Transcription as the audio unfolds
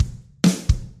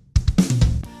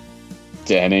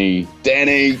Danny,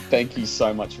 thank you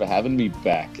so much for having me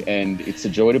back. And it's a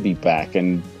joy to be back.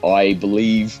 And I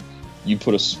believe you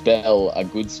put a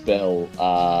good spell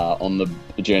on the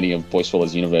journey of Boy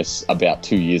Swallows Universe about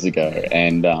 2 years ago.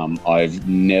 And I've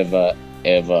never,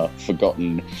 ever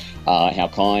forgotten how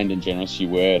kind and generous you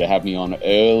were to have me on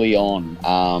early on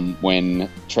when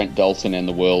Trent Dalton and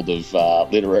the world of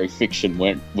literary fiction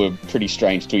were pretty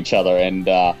strange to each other. And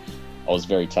I was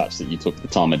very touched that you took the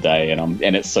time of day,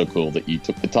 and it's so cool that you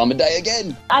took the time of day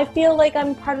again. I feel like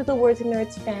I'm part of the Words and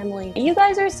Nerds family. You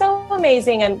guys are so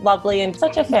amazing and lovely, and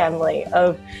such a family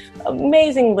of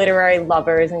amazing literary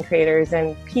lovers and creators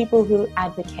and people who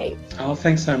advocate. Oh,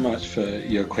 thanks so much for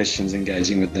your questions,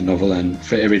 engaging with the novel, and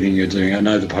for everything you're doing. I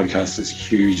know the podcast is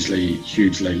hugely,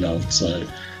 hugely loved, so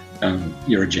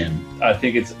you're a gem. I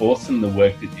think it's awesome the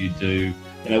work that you do.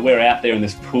 You know, we're out there in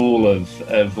this pool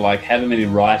of like however many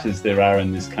writers there are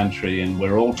in this country, and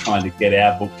we're all trying to get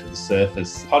our book to the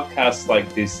surface. Podcasts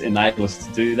like this enable us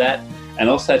to do that, and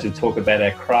also to talk about our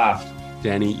craft.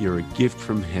 Danny, you're a gift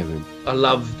from heaven. I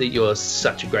love that you're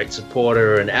such a great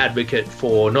supporter and advocate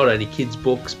for not only kids'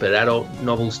 books, but adult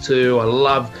novels too. I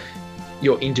love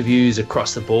your interviews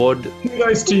across the board.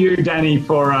 Kudos to you, Danny,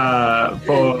 for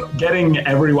getting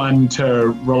everyone to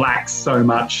relax so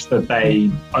much that they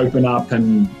open up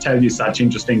and tell you such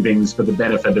interesting things for the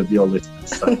benefit of your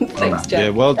listeners. So, Thanks, Jack. Yeah,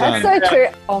 well done. That's so true.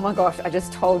 Oh my gosh, I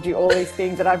just told you all these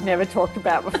things that I've never talked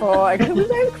about before. I could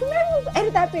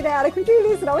edit that bit out. I could do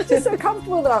this, and I was just so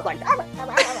comfortable that I was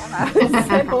like,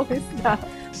 said all this stuff.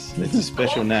 It's a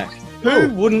special knack. Who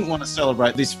wouldn't want to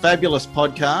celebrate this fabulous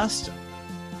podcast?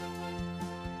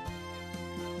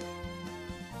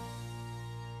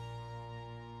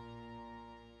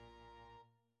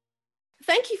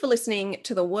 Thank you for listening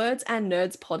to the Words and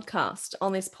Nerds podcast.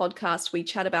 On this podcast, we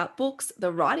chat about books, the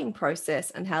writing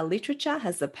process, and how literature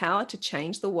has the power to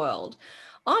change the world.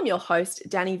 I'm your host,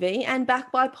 Danny V, and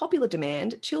back by popular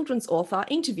demand, children's author,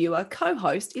 interviewer,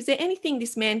 co-host, Is There Anything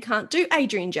This Man Can't Do,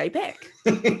 Adrian J. Beck.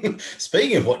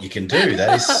 Speaking of what you can do,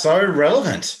 that is so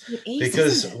relevant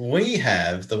because Isn't it? we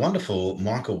have the wonderful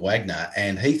Michael Wagner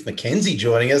and Heath Mackenzie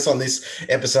joining us on this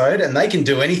episode, and they can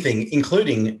do anything,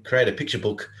 including create a picture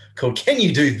book called Can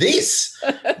You Do This?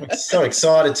 I'm so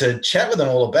excited to chat with them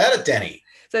all about it, Danny.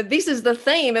 So this is the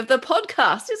theme of the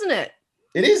podcast, isn't it?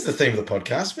 It is the theme of the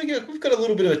podcast. We've got a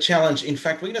little bit of a challenge. In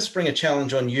fact, we're going to spring a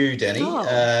challenge on you, Danny,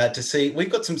 to see.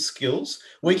 We've got some skills.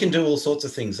 We can do all sorts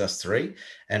of things, us three,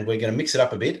 and we're going to mix it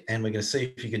up a bit, and we're going to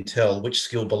see if you can tell which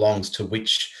skill belongs to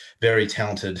which very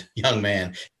talented young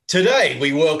man. Today,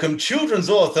 we welcome children's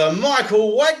author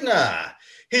Michael Wagner.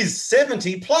 He's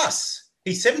 70 plus.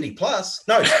 He's 70 plus.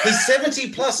 No, his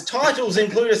 70 plus titles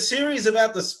include a series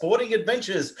about the sporting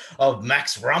adventures of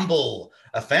Max Rumble,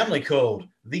 a family called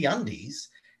The Undies,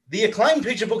 the acclaimed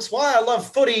picture books Why I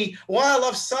Love Footy, Why I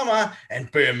Love Summer,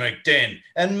 and Bear McDen,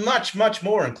 and much, much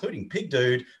more, including Pig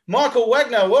Dude. Michael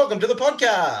Wagner, welcome to the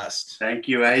podcast. Thank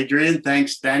you, Adrian.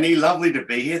 Thanks, Danny. Lovely to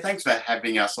be here. Thanks for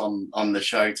having us on the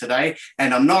show today.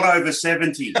 And I'm not over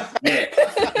 70 yet.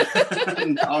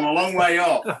 I'm a long way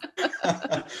off.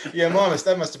 Yeah,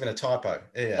 that must have been a typo.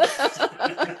 Yeah.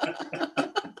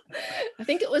 I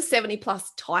think it was 70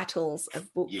 plus titles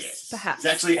of books, Yes. perhaps.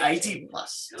 It's actually 80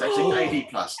 plus. It's actually 80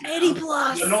 plus. Now. 80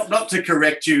 plus. So not to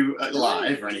correct you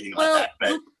live or anything like that,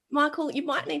 but look, Michael, you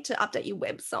might need to update your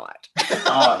website.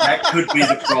 that could be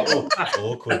the problem.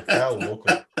 Awkward. How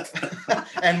awkward.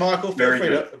 And Michael,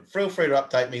 feel free to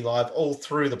update me live all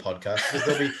through the podcast because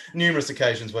there'll be numerous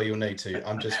occasions where you'll need to.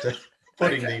 I'm just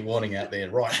putting the warning out there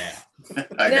right now.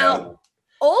 Now,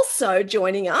 also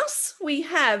joining us, we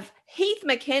have Heath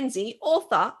Mackenzie,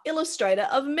 author, illustrator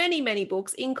of many, many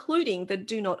books, including the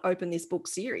Do Not Open This Book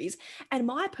series, and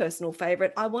my personal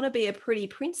favourite, I Want to Be a Pretty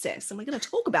Princess, and we're going to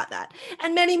talk about that,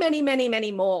 and many, many, many,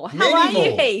 many more. How are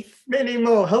you, Heath? Many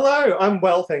more. Hello, I'm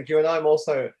well, thank you, and I'm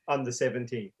also under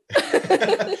 70.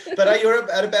 But are you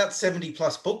at about 70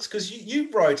 plus books? Because you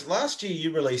wrote, last year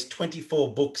you released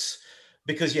 24 books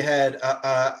because you had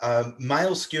a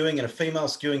male skewing and a female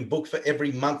skewing book for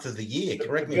every month of the year.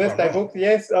 Correct me if I'm wrong. Book,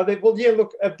 yes.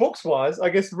 Look, books-wise, I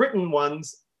guess written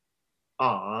ones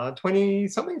are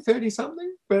 20-something,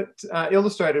 30-something, but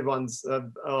illustrated ones, a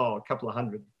couple of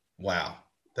hundred. Wow.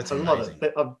 That's amazing.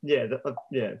 Lot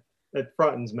it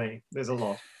frightens me. There's a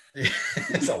lot.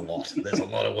 There's a lot. There's a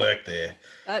lot of work there.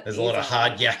 There's a lot of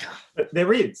hard yakka. But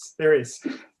there is.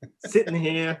 Sitting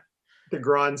here, the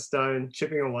grindstone,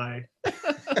 chipping away.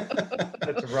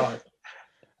 That's right.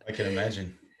 I can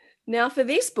imagine. Now, for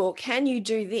this book, Can You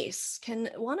Do This? Can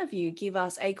one of you give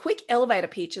us a quick elevator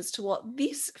pitch as to what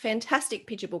this fantastic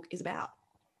picture book is about?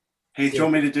 Heath, do you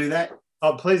want me to do that?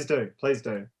 Oh, please do. Please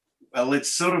do. Well,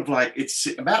 it's sort of like it's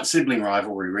about sibling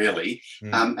rivalry, really,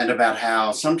 and about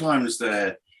how sometimes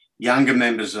the younger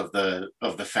members of the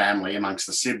family amongst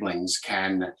the siblings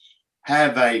can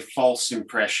have a false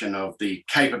impression of the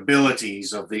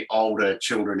capabilities of the older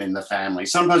children in the family.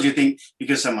 Sometimes you think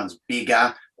because someone's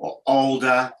bigger or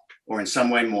older or in some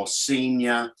way more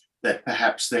senior, that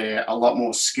perhaps they're a lot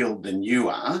more skilled than you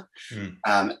are.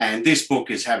 And this book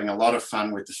is having a lot of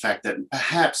fun with the fact that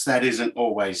perhaps that isn't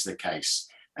always the case.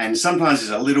 And sometimes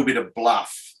there's a little bit of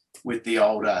bluff with the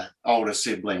older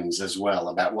siblings as well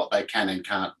about what they can and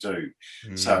can't do.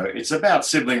 So it's about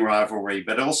sibling rivalry,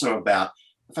 but also about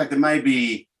the fact that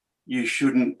maybe you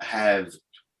shouldn't have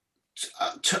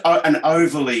an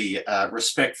overly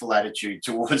respectful attitude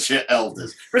towards your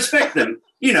elders. Respect them,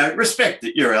 respect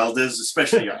your elders,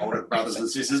 especially your older brothers and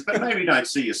sisters, but maybe don't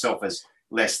see yourself as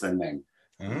less than them.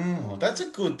 Oh, that's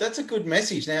a good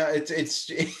message. Now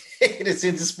it's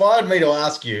inspired me to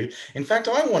ask you. In fact,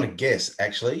 I want to guess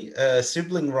actually,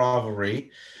 sibling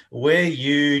rivalry, where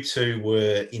you two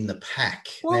were in the pack.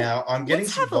 Well, now I'm getting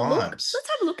some vibes. Let's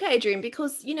have a look, Adrian,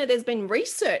 because there's been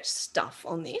research stuff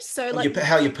on this. So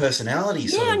how your personality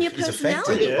is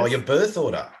affected by your birth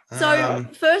order. So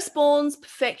firstborns,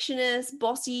 perfectionist,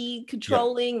 bossy,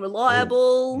 controlling,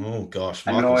 reliable. Oh gosh,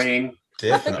 annoying.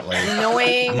 Definitely.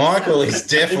 Annoying. Michael is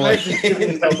definitely.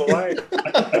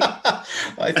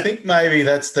 I think maybe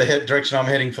that's the direction I'm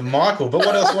heading for Michael. But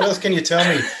what else can you tell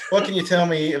me? What can you tell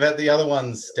me about the other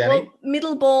ones, Danny? Well,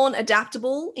 middle-born,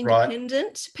 adaptable,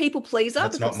 independent, people pleaser.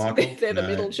 That's not Michael. They're the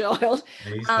middle child.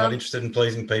 He's not interested in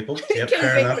pleasing people. Yep,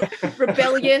 fair enough.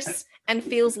 Rebellious and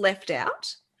feels left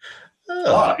out.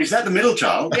 Oh, is that the middle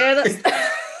child? Yeah, that's.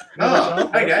 Oh,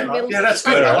 okay. Yeah, that's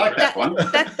good. I like that one.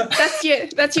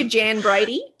 That's your Jan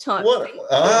Brady type. What? Thing.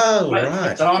 Oh,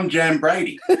 right. So I'm Jan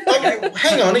Brady. Okay,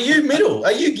 hang on. Are you middle?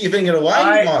 Are you giving it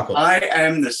away, Michael? I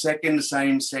am the second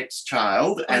same-sex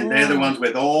child, and they're the ones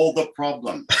with all the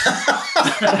problems.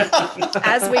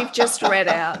 As we've just read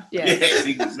out. Yes,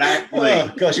 exactly.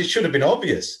 Oh, gosh, it should have been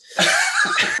obvious.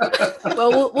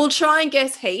 Well, we'll try and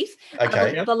guess Heath.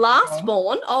 Okay. The last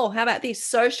born. Oh, how about this?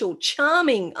 Social,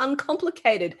 charming,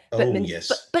 uncomplicated,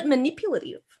 but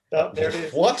manipulative. Oh, there it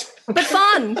is. What? But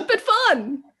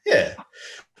fun. Yeah.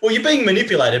 Well, you're being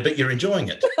manipulated, but you're enjoying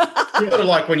it. Sort of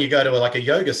like when you go to a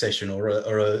yoga session or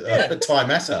a Thai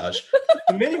massage.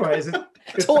 In many ways,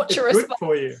 it's torturous good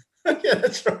for you. Yeah,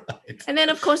 that's right. And then,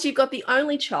 of course, you've got the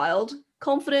only child,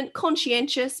 confident,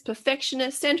 conscientious,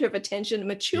 perfectionist, center of attention,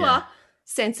 mature,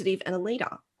 sensitive, and a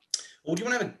leader. Well, do you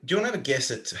want to have a guess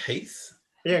at Heath?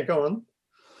 Yeah, go on.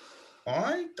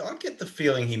 I get the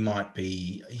feeling he might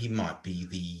be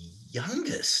the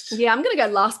youngest. Yeah, I'm going to go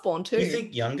last born too. You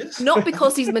think youngest? Not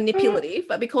because he's manipulative,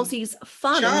 but because he's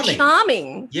fun and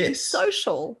charming. Yes. He's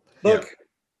social. Look,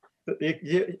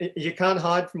 you can't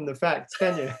hide from the facts,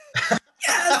 can you?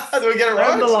 Do we get it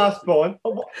right? I'm the last born.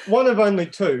 One of only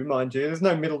two, mind you. There's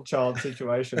no middle child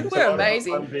situation. We're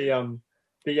amazing. I'm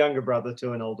the younger brother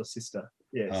to an older sister.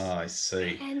 Yes. Oh, I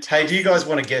see. Hey, do you guys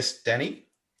want to guess Danny?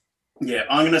 Yeah,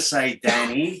 I'm going to say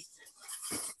Danny.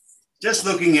 Just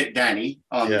looking at Danny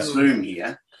on Zoom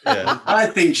here, I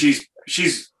think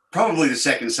she's probably the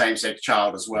second same-sex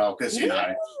child as well, because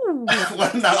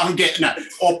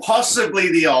or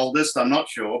possibly the oldest. I'm not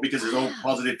sure, because there's all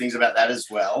positive things about that as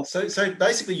well. So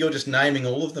basically, you're just naming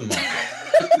all of them, Michael.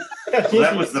 Well,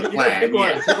 that was the plan.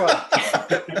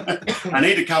 I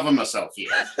need to cover myself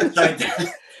here.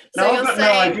 No, I've got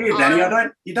no idea, Danny.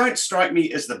 You don't strike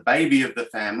me as the baby of the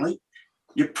family.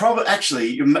 You're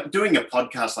doing a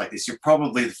podcast like this. You're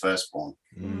probably the firstborn.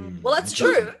 Well, that's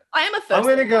true. I am a firstborn. I'm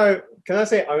going to go. Can I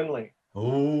say only?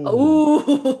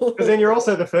 Ooh. Because then you're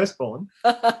also the firstborn.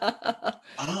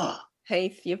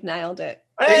 Heath, you've nailed it.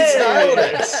 He's nailed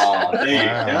it. Oh, there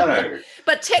you go.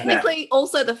 But technically,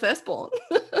 also the firstborn.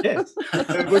 Yes,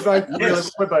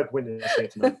 we're both winners here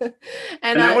tonight.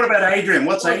 And now, what about Adrian?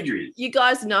 What's Adrian? You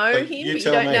guys know him, but you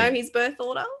don't know his birth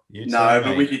order. No,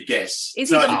 but we could guess. Is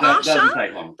he the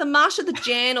Marsha, the Marsha, the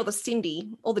Jan, or the Cindy,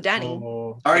 or the Danny?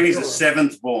 I reckon he's the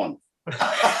seventh born.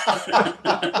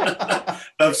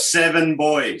 Of 7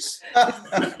 boys.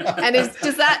 And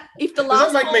does that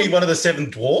make me one of the 7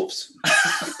 dwarfs?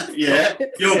 Yeah,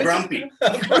 you're grumpy.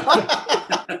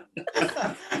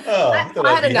 I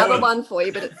had another one for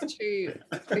you, but it's too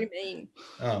mean.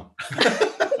 Oh.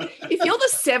 If you're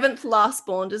the 7th last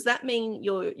born, does that mean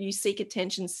you seek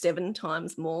attention 7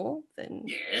 times more than?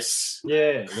 Yes.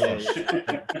 Yeah.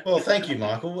 Well, thank you,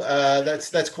 Michael.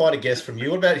 That's quite a guess from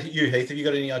you. What about you, Heath? Have you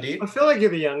got any idea? I feel like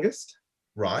you're the youngest.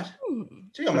 Right.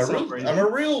 Gee, I'm a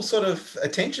real sort of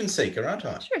attention seeker, aren't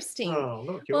I? Interesting. Oh,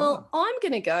 look, you Well, I'm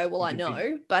going to go. Well, I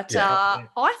know, but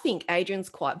I think Adrian's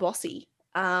quite bossy.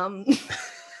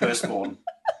 Firstborn.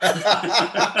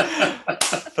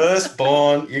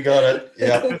 Firstborn, you got it.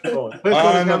 Yeah,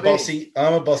 I'm a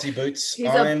bossy boots.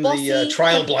 I'm the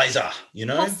trailblazer. You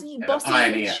know,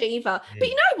 bossy achiever. But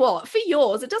you know what? For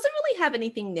yours, it doesn't really have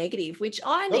anything negative, which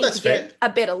I need to get a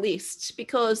better list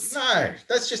because. No,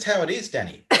 that's just how it is,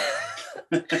 Danny.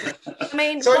 I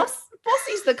mean,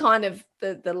 bossy's the kind of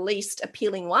the least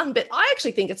appealing one, but I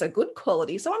actually think it's a good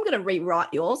quality. So I'm going to rewrite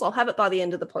yours. I'll have it by the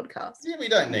end of the podcast. Yeah, we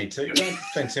don't need to. Don't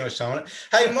spend too much time on it.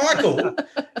 Hey, Michael,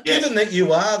 given that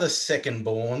you are the second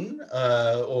born,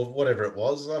 or whatever it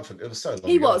was, I forgot, it was so long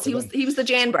ago. He was the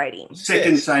Jan Brady.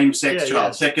 Second same-sex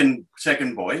child,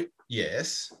 second boy.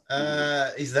 Yes.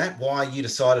 Is that why you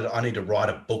decided I need to write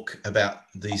a book about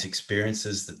these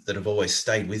experiences that have always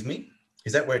stayed with me?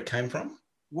 Is that where it came from?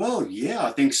 Well, yeah,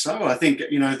 I think so. I think,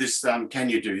 this Can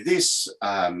You Do This,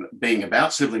 being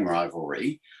about sibling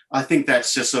rivalry, I think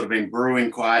that's just sort of been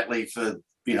brewing quietly for,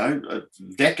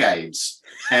 decades.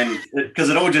 And because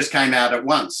it all just came out at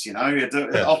once,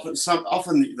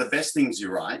 often the best things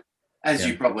you write, as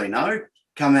you probably know,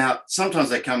 come out. Sometimes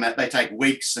they take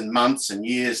weeks and months and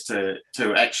years to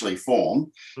actually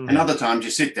form. Mm-hmm. And other times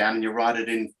you sit down and you write it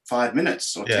in 5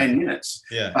 minutes or 10 minutes.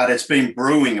 Yeah. But it's been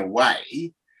brewing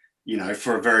away,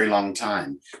 for a very long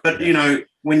time. But,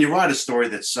 when you write a story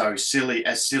that's so silly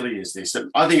as this,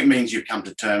 I think it means you've come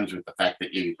to terms with the fact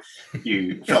that you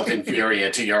felt inferior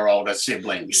to your older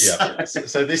siblings. Yeah.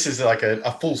 So this is like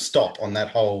a full stop on that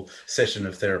whole session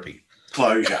of therapy.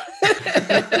 Closure.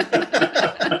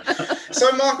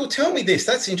 So, Michael, tell me this.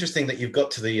 That's interesting that you've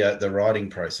got to the writing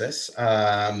process.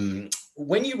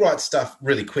 When you write stuff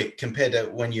really quick compared to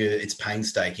when it's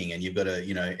painstaking and you've got to,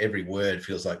 every word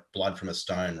feels like blood from a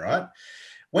stone, right?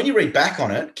 When you read back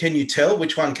on it, can you tell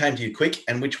which one came to you quick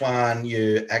and which one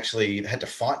you actually had to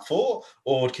fight for,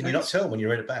 or can you not tell when you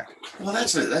read it back? Well,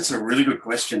 that's a really good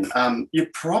question. You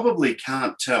probably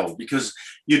can't tell because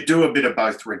you do a bit of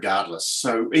both regardless.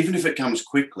 So even if it comes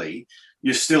quickly,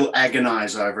 you still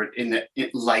agonize over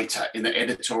it later in the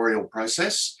editorial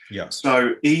process. Yeah.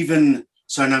 So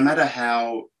no matter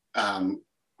how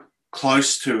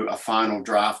close to a final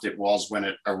draft it was when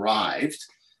it arrived,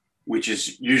 which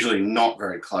is usually not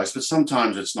very close, but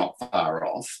sometimes it's not far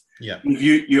off. Yeah.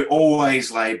 You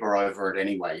always labor over it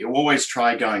anyway. You always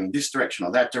try going this direction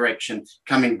or that direction,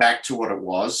 coming back to what it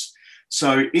was.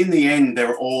 So in the end,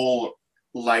 they're all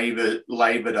labored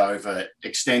over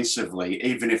extensively,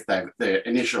 even if their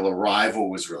initial arrival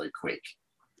was really quick.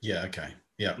 Yeah. Okay.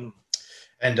 Yeah.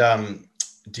 And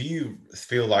do you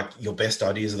feel like your best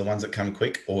ideas are the ones that come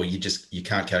quick, or you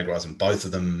can't categorize them? Both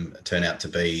of them turn out to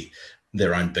be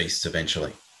their own beasts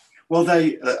eventually. Well,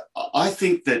 I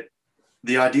think that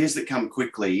the ideas that come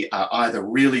quickly are either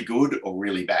really good or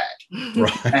really bad.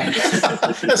 Right.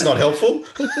 That's not helpful.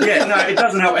 Yeah, no, it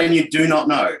doesn't help. And you do not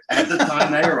know. At the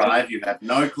time they arrive, you have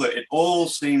no clue. It all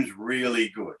seems really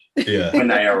good when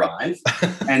they arrive.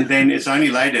 And then it's only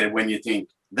later when you think,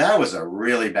 that was a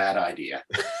really bad idea.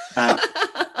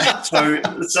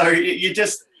 So you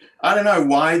just, I don't know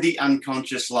why the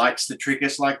unconscious likes to trick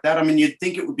us like that. I mean, you'd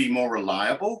think it would be more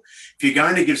reliable. If you're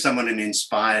going to give someone an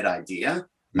inspired idea,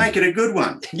 make it a good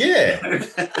one. Yeah,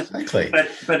 exactly.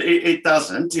 But it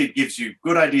doesn't. It gives you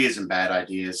good ideas and bad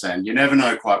ideas, and you never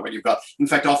know quite what you've got. In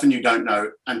fact, often you don't know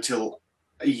until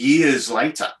years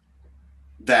later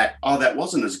that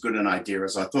wasn't as good an idea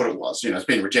as I thought it was. It's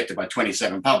been rejected by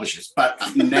 27 publishers, but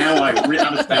now I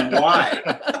understand why.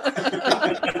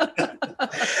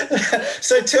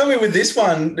 So tell me, with this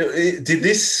one, did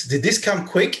this come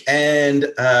quick, and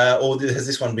or has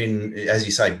this one been, as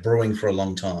you say, brewing for a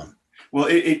long time? Well,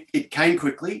 it came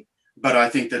quickly, but I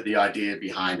think that the idea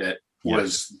behind it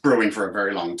was brewing for a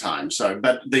very long time. So,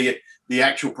 but the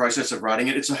actual process of writing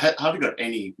it, it's hardly got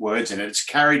any words in it. It's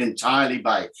carried entirely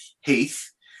by Heath,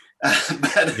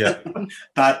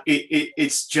 but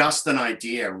it's just an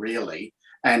idea, really,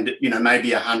 and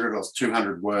maybe 100 or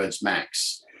 200 words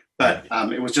max. But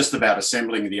it was just about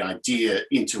assembling the idea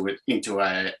into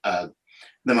the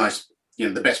most,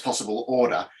 the best possible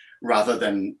order, rather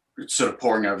than sort of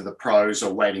poring over the prose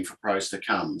or waiting for prose to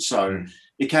come. So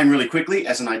it came really quickly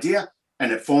as an idea,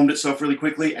 and it formed itself really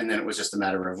quickly, and then it was just a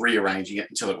matter of rearranging it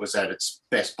until it was at its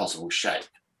best possible shape.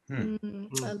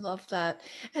 I love that.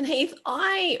 And Heath,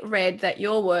 I read that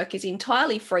your work is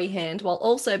entirely freehand while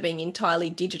also being entirely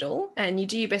digital, and you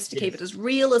do your best to keep it as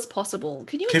real as possible.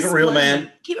 Can you keep it real, man?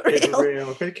 Keep it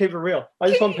real. Keep it real. I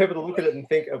just want people to look at it and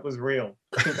think it was real.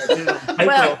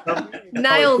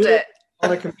 Nailed it.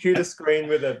 On a computer screen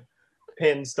with a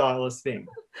pen stylus thing.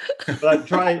 But I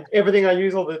try everything. I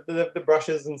use all the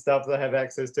brushes and stuff that I have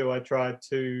access to.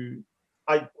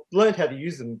 I learned how to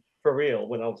use them for real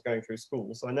when I was going through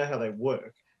school, so I know how they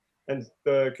work. And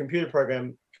the computer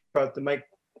program tries to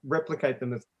replicate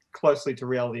them as closely to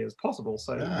reality as possible.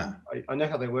 So I know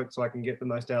how they work, so I can get the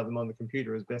most out of them on the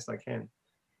computer as best I can.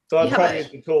 So I try to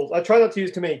use the tools. I try not to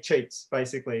use too many cheats,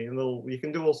 basically. You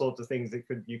can do all sorts of things that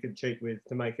you could cheat with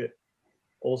to make it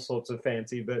all sorts of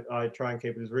fancy, but I try and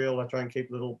keep it as real. I try and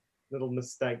keep little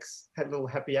mistakes, little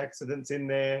happy accidents in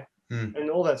there, and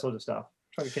all that sort of stuff.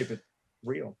 Try to keep it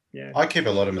real. Yeah. I keep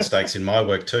a lot of mistakes in my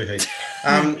work too, Heath.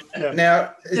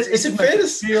 Now, is it fair to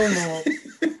feel more?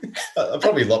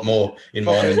 Probably a lot more in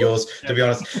mine than yours, to be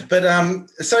honest. But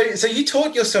so you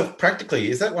taught yourself practically.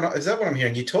 Is that what I'm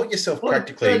hearing? You taught yourself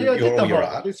practically your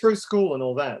art through school and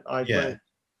all that. I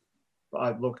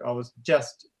was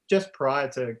just prior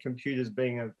to computers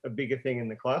being a bigger thing in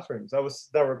the classrooms.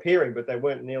 They were appearing, but they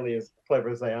weren't nearly as clever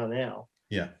as they are now.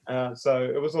 Yeah. So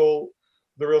it was all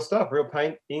the real stuff: real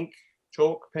paint, ink,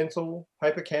 chalk, pencil,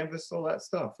 paper, canvas, all that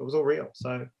stuff. It was all real.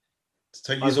 So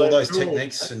you use all those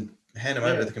techniques and hand them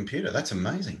over to the computer. That's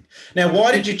amazing. Now,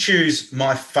 why did you choose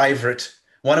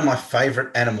one of my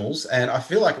favorite animals? And I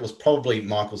feel like it was probably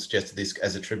Michael suggested this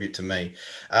as a tribute to me,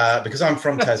 because I'm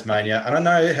from Tasmania and I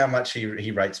know how much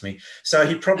he rates me. So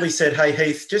he probably said, "Hey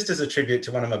Heath, just as a tribute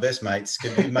to one of my best mates,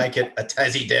 could we make it a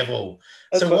Tassie Devil?"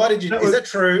 Is that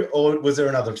true, or was there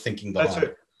another thinking behind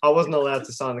it? I wasn't allowed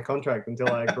to sign the contract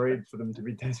until I agreed for them to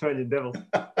be Tasmanian Devils.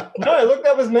 No, look,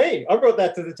 that was me. I brought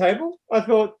that to the table. I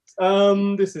thought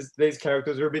these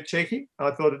characters are a bit cheeky. I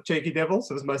thought of cheeky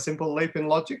devils. It was my simple leap in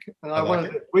logic,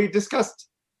 and we discussed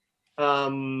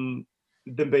them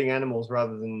being animals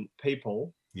rather than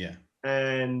people. Yeah,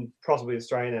 and possibly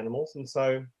Australian animals, and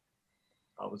so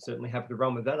I was certainly happy to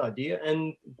run with that idea.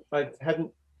 And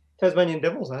Tasmanian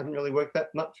Devils I hadn't really worked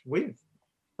that much with.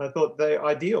 I thought they're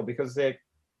ideal because these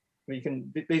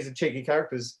are cheeky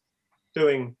characters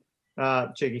doing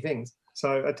cheeky things.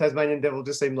 So a Tasmanian Devil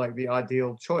just seemed like the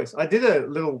ideal choice. I did a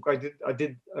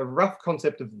rough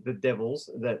concept of the devils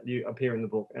that appear in the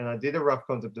book, and I did a rough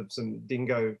concept of some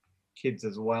dingo kids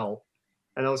as well.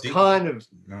 And I was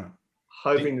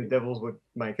hoping the devils would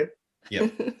make it. Yeah.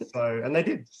 And they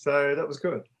did. So that was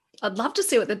good. I'd love to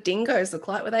see what the dingoes look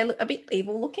like. Were they a bit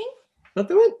evil looking? But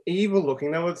they weren't evil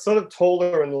looking. They were sort of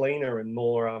taller and leaner and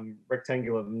more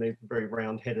rectangular than these very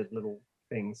round-headed little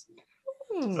things.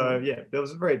 So yeah, they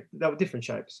were different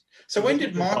shapes. So when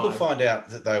did Michael find out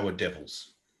that they were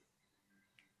devils?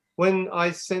 When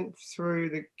I sent through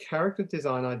the character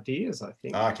design ideas, I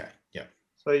think. Okay, yeah.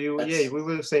 So we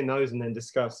would have seen those and then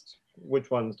discussed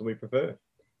which ones do we prefer.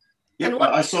 Yeah,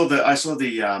 I saw the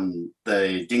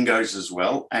dingoes as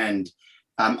well, and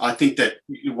I think that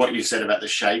what you said about the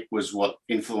shape was what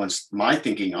influenced my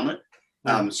thinking on it.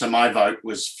 So my vote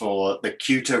was for the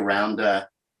cuter, rounder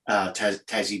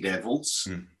Tassie Devils.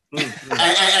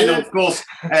 And of course,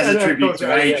 as a tribute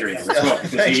to Adrian as well.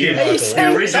 Thank you,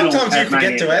 Michael. Sometimes you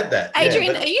forget to add that.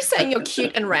 Adrian, are you saying you're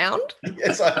cute and round?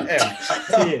 Yes, I am.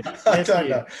 I don't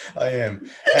know. I am.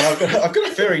 And I've got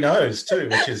a fairy nose too,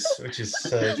 which is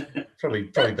probably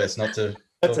best not to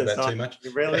talk about too much.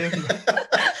 It really is.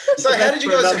 So how did you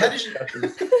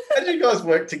guys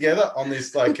work together on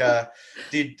this? Like,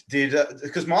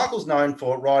 because Michael's known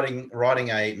for writing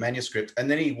a manuscript, and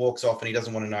then he walks off and he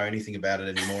doesn't want to know anything about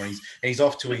it anymore. And he's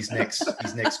off to his next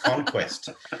conquest.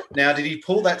 Now, did he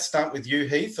pull that stunt with you,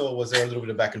 Heath, or was there a little bit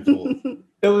of back and forth?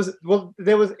 There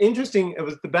was interesting. It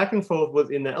was the back and forth was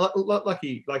in that,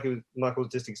 Michael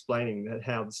was just explaining that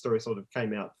how the story sort of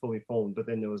came out fully formed, but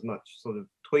then there was much sort of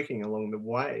tweaking along the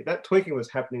way. That tweaking was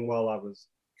happening while I was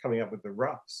coming up with the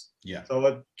roughs. Yeah. So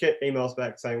I'd get emails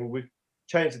back saying, well, we've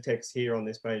changed the text here on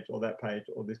this page or that page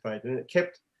or this page. And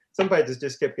some pages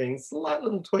just kept getting slight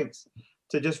little tweaks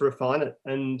to just refine it.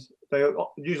 And they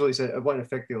usually said it won't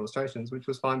affect the illustrations, which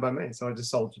was fine by me. So I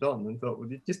just soldiered on and thought, well,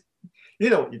 you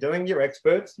know what you're doing. You're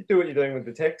experts. You do what you're doing with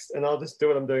the text and I'll just do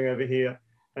what I'm doing over here.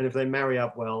 And if they marry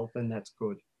up well, then that's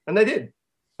good. And they did,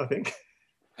 I think.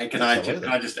 Hey, can I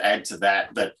just add to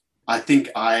that I think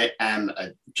I am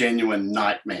a genuine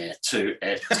nightmare to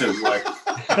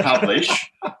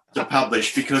publish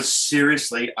because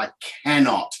seriously, I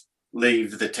cannot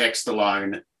leave the text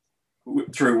alone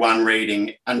through one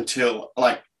reading until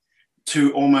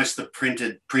to almost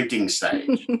the printing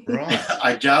stage. Right.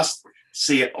 I just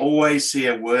always see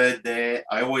a word there.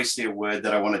 I always see a word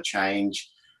that I want to change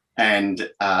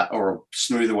and or a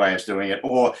smoother way of doing it,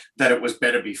 or that it was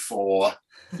better before.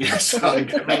 Yes,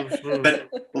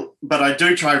 but I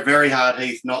do try very hard,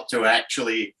 Heath, not to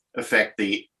actually affect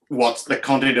the what's the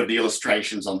content of the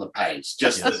illustrations on the page.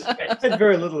 Just it had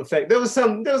very little effect. There was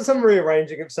some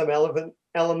rearranging of some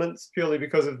elements purely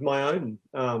because of my own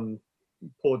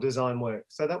poor design work.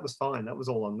 So that was fine. That was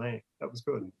all on me. That was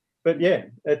good. But yeah,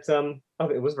 it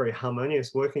was a very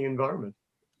harmonious working environment.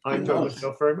 I enjoyed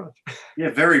myself very much. Yeah,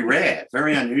 very rare,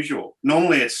 very unusual.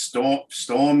 Normally it's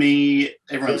stormy,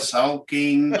 everyone's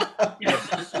sulking.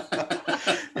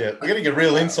 Yeah, we're getting a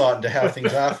real insight into how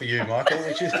things are for you, Michael,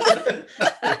 which is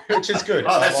good.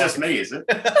 Oh, that's just me, is it?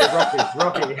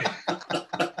 Rocky.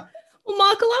 Well,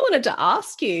 Michael, I wanted to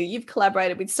ask you, you've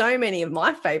collaborated with so many of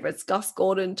my favourites, Gus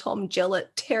Gordon, Tom Gillett,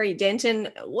 Terry Denton.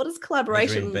 What is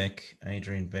collaboration?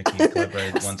 Adrian Beck. You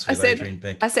collaborated once with Adrian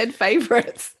Beck. I said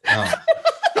favourites.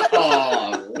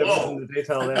 Oh. Whoa. The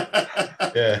detail there.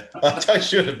 Yeah, I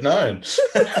should have known.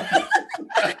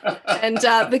 And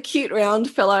the cute round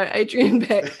fellow, Adrian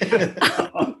Beck.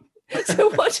 So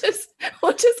what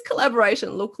does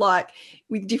collaboration look like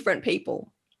with different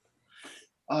people?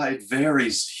 It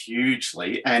varies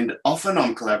hugely, and often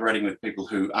I'm collaborating with people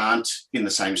who aren't in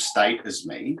the same state as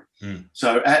me.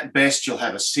 So at best, you'll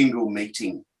have a single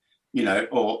meeting,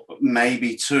 or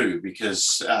maybe two,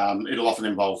 because it'll often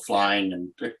involve flying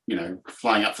and,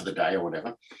 flying up for the day or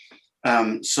whatever.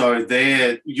 So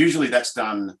usually that's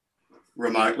done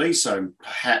remotely. So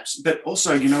perhaps, but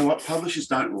also, you know what, publishers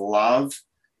don't love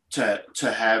to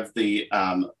have the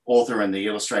author and the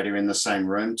illustrator in the same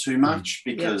room too much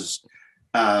because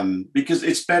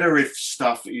it's better if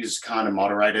stuff is kind of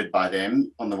moderated by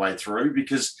them on the way through,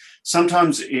 because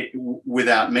sometimes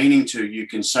without meaning to, you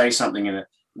can say something in a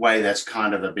way that's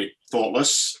kind of a bit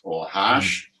thoughtless or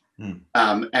harsh.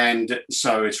 And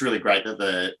so it's really great that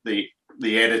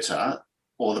the editor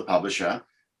or the publisher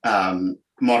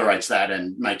moderates that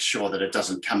and makes sure that it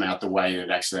doesn't come out the way it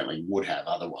accidentally would have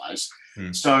otherwise.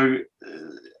 So,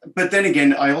 but then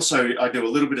again, I do a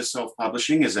little bit of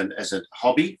self-publishing as a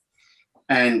hobby.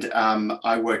 And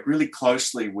I work really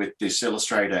closely with this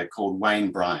illustrator called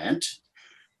Wayne Bryant.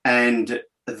 And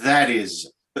that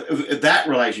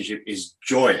relationship is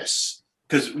joyous,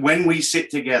 because when we sit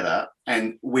together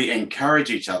and we encourage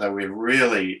each other, we're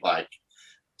really like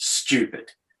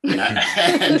stupid,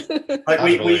 and like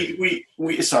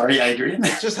we sorry, Adrian.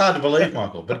 It's just hard to believe,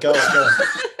 Michael, but go on.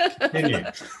 Continue.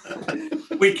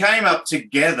 We came up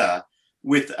together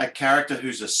with a character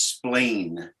who's a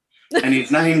spleen, and his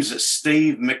name's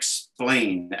Steve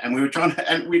McSpleen, and we were trying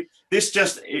to, and this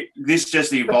just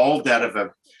evolved out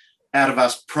of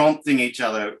us prompting each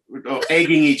other or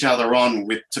egging each other on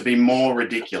to be more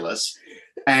ridiculous.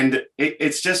 And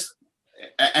it's just,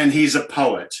 and he's a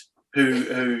poet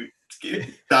who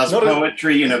does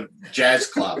poetry in a jazz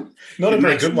club. Not a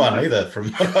very good one either,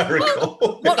 from what I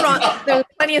recall. There are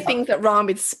plenty of things that rhyme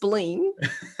with spleen.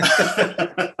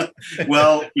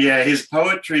 Well, yeah, his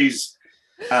poetry's,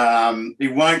 he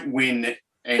won't win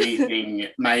anything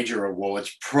major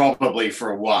awards probably for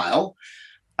a while.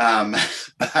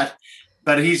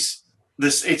 But it's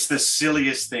the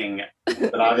silliest thing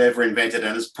that I've ever invented,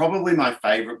 and it's probably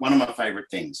one of my favorite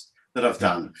things that I've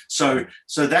done. So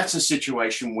that's a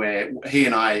situation where he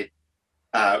and I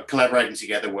collaborating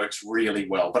together works really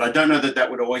well. But I don't know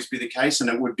that would always be the case, and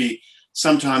it would be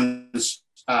sometimes.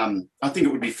 I think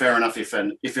it would be fair enough if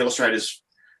illustrators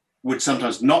would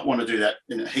sometimes not want to do that.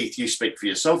 And Heath, you speak for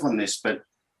yourself on this, but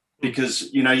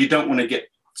because you don't want to get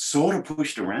sort of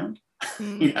pushed around.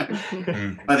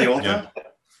 By the author.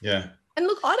 Yeah. And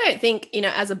look, I don't think,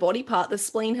 as a body part, the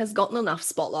spleen has gotten enough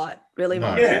spotlight, really.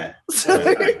 No. Yeah. So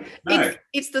No.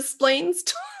 it's the spleen's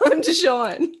time to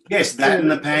shine. Yes, that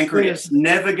and the pancreas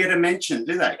never get a mention,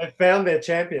 do they? They found their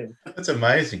champion. That's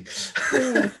amazing.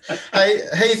 Hey,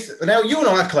 Heath, now you and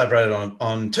I collaborated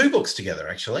on two books together,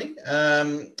 actually.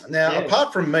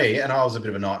 Apart from me, and I was a bit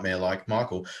of a nightmare like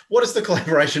Michael, what is the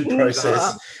collaboration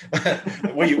process?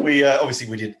 we obviously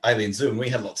we did Alien Zoo, and we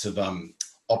had lots of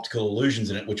optical illusions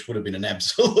in it, which would have been an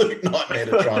absolute nightmare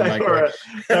to try and make work.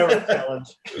 They were a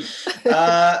challenge.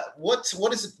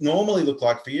 What does it normally look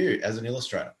like for you as an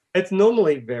illustrator? It's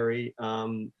normally very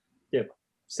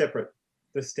separate,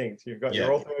 distinct. You've got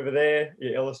your author over there,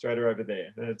 your illustrator over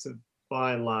there. And it's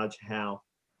by and large how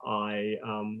I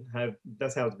have.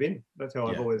 That's how it's been. That's how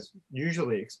I've always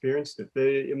usually experienced it.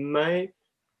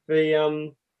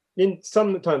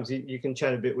 Sometimes you can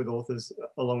chat a bit with authors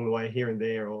along the way here and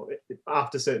there, or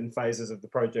after certain phases of the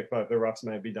project, like the roughs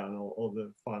may be done or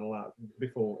the final art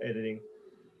before editing.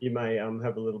 You may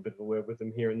have a little bit of a word with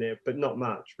them here and there, but not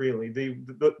much really. The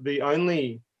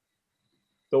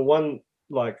one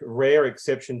like rare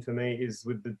exception for me is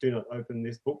with the Do Not Open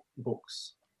This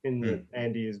books. In that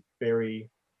Andy is very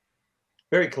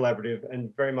very collaborative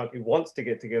and very much he wants to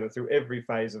get together through every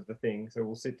phase of the thing. So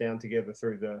we'll sit down together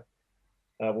through the,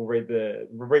 we'll read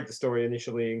the story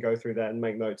initially and go through that and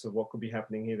make notes of what could be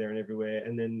happening here, there, and everywhere.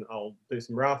 And then I'll do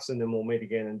some roughs, and then we'll meet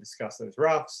again and discuss those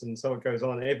roughs. And so it goes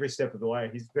on every step of the way.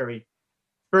 He's very,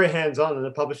 very hands-on, and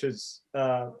the publishers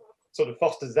sort of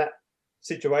fosters that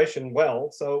situation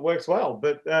well, so it works well.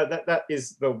 But that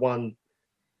is the one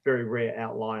very rare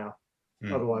outlier.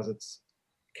 Otherwise, it's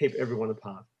keep everyone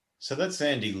apart. So that's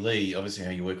Andy Lee, obviously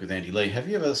how you work with Andy Lee. Have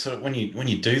you ever sort of, when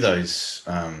you do those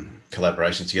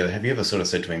collaborations together, have you ever sort of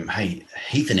said to him, hey,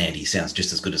 Heath and Andy sounds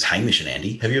just as good as Hamish and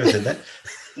Andy? Have you ever said that?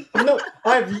 No,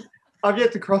 I've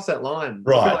yet to cross that line.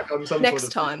 Right. I feel like I'm some Next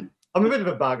sort of, time. I'm a bit of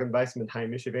a bargain basement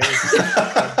Hamish, if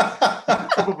anything.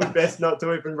 Probably best not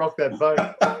to even rock that boat.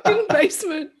 Bargain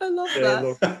basement. I love that.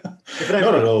 Look, if it ain't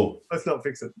Not at broke, all. let's not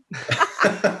fix it.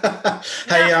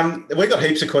 Hey, we got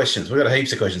heaps of questions. We've got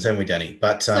heaps of questions, haven't we, Danny?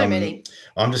 But So many.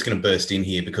 I'm just going to burst in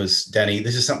here because, Danny,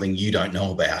 this is something you don't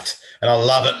know about. And I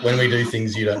love it when we do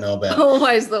things you don't know about.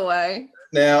 Always the way.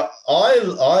 Now, I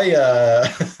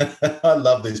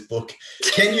love this book.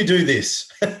 Can you do this?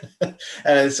 And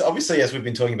it's obviously, as we've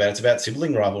been talking about, it's about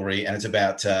sibling rivalry, and it's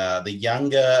about the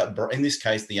younger, in this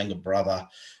case, the younger brother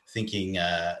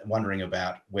wondering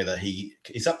about whether he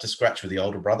is up to scratch with the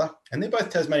older brother. And they're both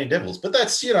Tasmanian devils, but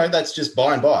that's just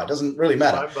by and by. It doesn't really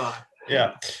matter. Bye-bye.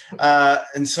 Yeah.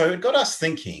 And so it got us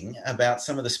thinking about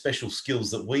some of the special skills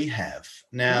that we have.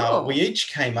 Now, we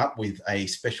each came up with a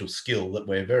special skill that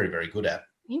we're very, very good at.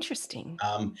 Interesting.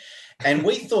 And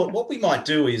we thought what we might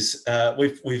do is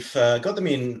we've got them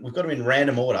in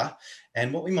random order.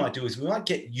 And what we might do is we might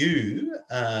get you,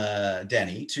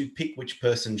 Danny, to pick which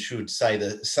person should say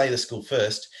the skill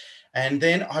first. And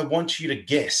then I want you to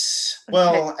guess. Okay.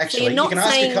 Well, So actually, you're you not can ask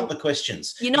saying- a couple of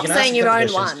questions. You're not You can ask saying a your couple own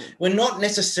of questions. one. We're not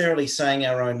necessarily saying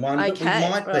our own one, but we Okay,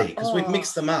 might right. be because we've Oh.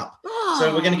 mixed them up.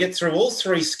 So we're going to get through all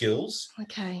three skills.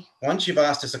 Okay. Once you've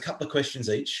asked us a couple of questions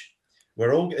each,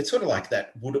 it's sort of like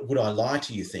that would I lie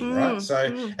to you thing, right? So,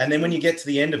 and then when you get to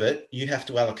the end of it, you have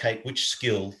to allocate which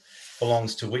skill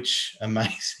belongs to which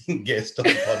amazing guest on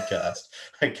the podcast.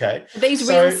 Okay. Are these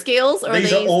real skills, or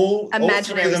these are are these all imaginary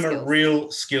three of them skills? are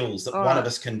real skills that All one of right.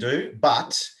 us can do,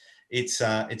 but it's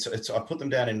I put them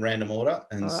down in random order,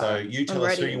 and All so right. you tell I'm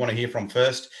us who ready. you want to hear from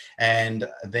first, and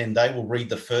then they will read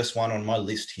the first one on my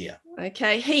list here.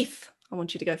 Okay, Heath, I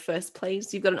want you to go first,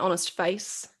 please. You've got an honest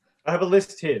face. I have a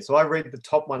list here, so I read the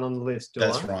top one on the list. Do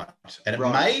That's I? right. And it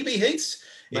Right. may be Heath's,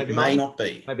 Maybe it may not. not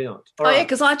be. Maybe not. Oh, yeah,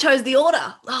 because I chose the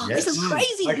order. Oh, Yes. this is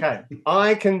crazy. Okay,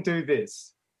 I can do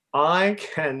this. I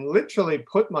can literally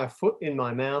put my foot in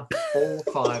my mouth, all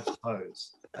 5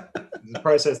 toes. Just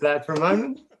process that for a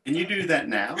moment. Can you do that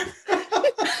now?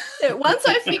 Yeah, once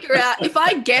I figure out, if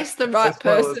I guess the right That's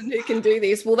what I was- person who can do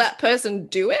this, will that person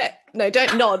do it? No,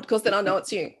 don't nod, because then I know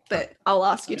it's you. But I'll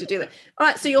ask you to do that. All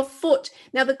right, so your foot.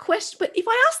 Now the question, but if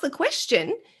I ask the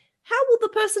question, how will the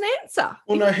person answer?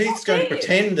 Well, no, Heath's going to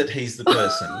pretend that he's the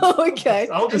person. Okay,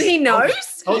 I'll and just- he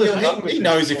knows? I'll just run he with it.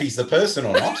 knows if he's the person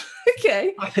or not.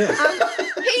 Okay.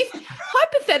 Heath,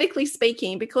 hypothetically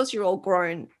speaking, because you're all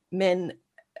grown men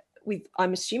with,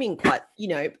 I'm assuming, quite,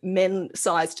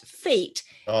 men-sized feet,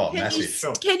 Oh, can you, massive.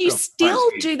 Sure, can you sure.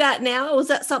 still do that now, or is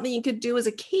that something you could do as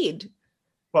a kid?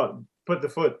 But put the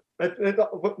foot.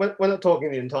 We're not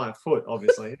talking the entire foot,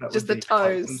 obviously. That Just would the be like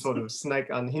toes. some sort of snake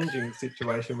unhinging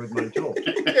situation with my jaw.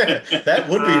 Yeah, that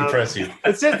would be impressive.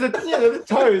 It's just the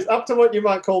toes, up to what you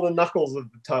might call the knuckles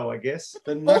of the toe, I guess.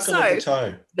 The knuckle of Also- the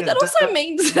toe. But Yeah, that also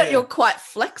means that yeah. you're quite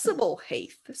flexible,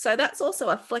 Heath. So that's also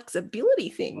a flexibility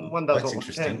thing. One does That's what one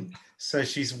interesting. can. So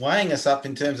she's weighing us up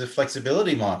in terms of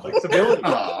flexibility, Michael. Flexibility.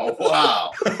 Oh,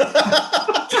 wow.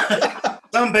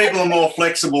 Some people are more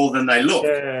flexible than they look.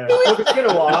 Yeah. Look, it's been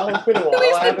a while. Who I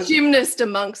is the haven't, gymnast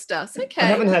amongst us? I Okay.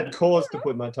 haven't had cause to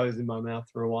put my toes in my mouth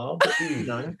for a while. But,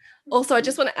 Also, I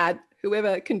just want to add,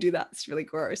 whoever can do that, it's really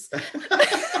gross.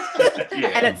 Yeah.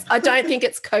 And I don't think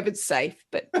it's COVID safe,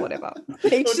 but whatever.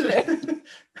 Each to their.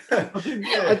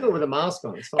 I do it with a mask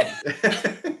on. It's fine.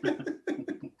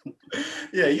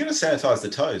 Yeah, you got to sanitize the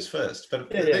toes first,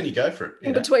 but Yeah, then you go for it.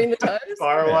 In between the toes.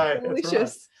 Fire away. That's right.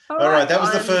 Delicious. All right, that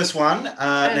was the I'm- first one.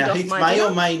 Now, off Heath my may dinner.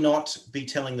 or may not be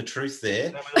telling the truth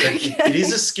there, but it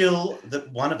is a skill that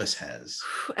one of us has.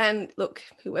 And look,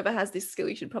 whoever has this skill,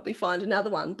 you should probably find another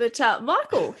one. But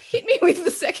Michael, hit me with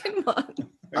the second one.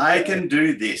 I can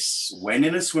do this. When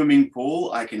in a swimming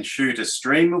pool, I can shoot a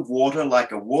stream of water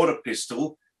like a water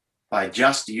pistol by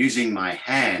just using my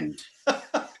hand.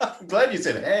 I'm glad you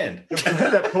said hand.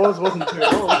 That pause wasn't too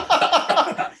long.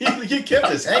 You kept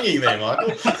us hanging there,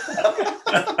 Michael.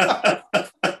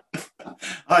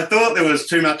 I thought there was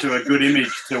too much of a good image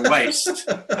to waste.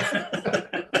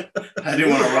 I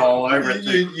didn't want to roll over it.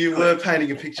 You were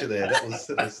painting a picture there. That was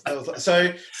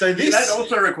so. This that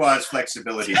also requires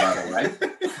flexibility, by the way.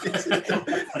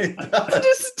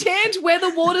 Understand where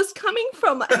the water's coming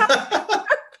from. How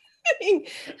is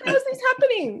this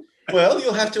happening? Well,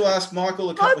 you'll have to ask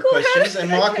Michael a couple of questions, and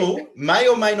Michael may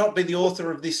or may not be the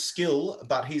author of this skill,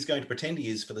 but he's going to pretend he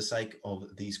is for the sake of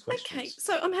these questions. Okay,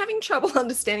 so I'm having trouble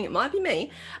understanding. It might be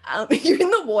me. You're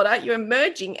in the water, you're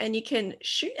emerging, and you can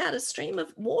shoot out a stream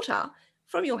of water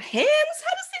from your hands.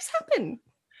 How does this happen?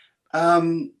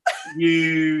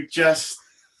 You just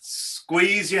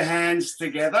squeeze your hands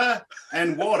together,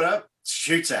 and water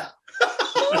shoots out.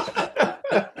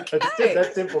 It's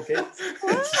that simple, kids.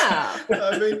 Wow.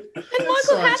 I mean, and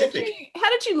Michael, how did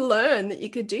you learn that you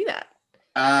could do that?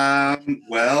 I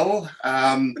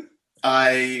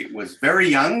was very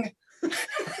young,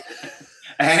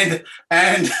 and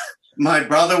my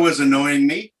brother was annoying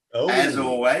me as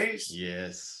always.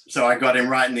 Yes. So I got him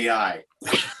right in the eye.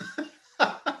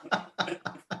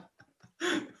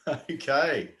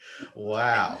 Okay.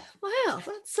 Wow. Wow,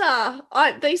 that's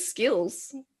these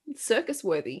skills circus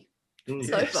worthy.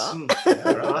 So far.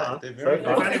 If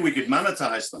only we could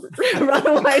monetize them. Run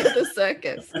away to the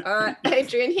circus. All right,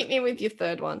 Adrian, hit me with your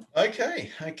third one.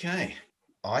 Okay.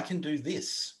 I can do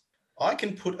this. I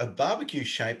can put a barbecue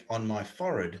shape on my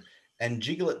forehead and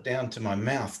jiggle it down to my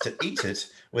mouth to eat it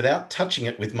without touching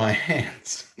it with my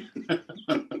hands.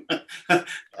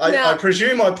 I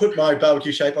presume I put my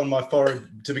barbecue shape on my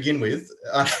forehead to begin with,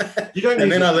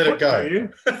 and then I let it go.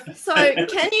 So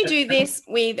can you do this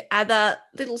with other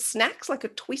little snacks like a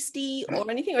twisty or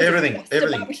anything? Or Everything.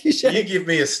 You give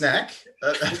me a snack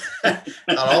and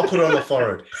I'll put it on the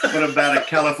forehead. What about a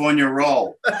California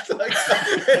roll?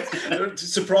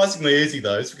 Surprisingly easy,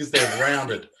 those, because they're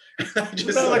rounded.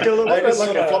 They sort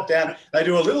of flop down. They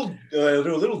do a little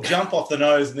jump off the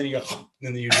nose, and then you go,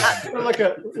 and then you just like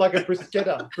a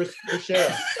bruschetta.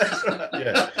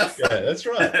 Yeah, that's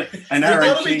right. And you've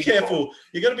got to be careful.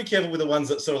 You've got to be careful with the ones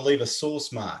that sort of leave a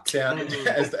sauce mark down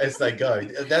as they go.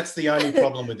 That's the only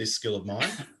problem with this skill of mine.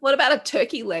 What about a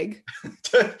turkey leg?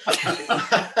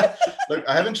 Look,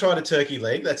 I haven't tried a turkey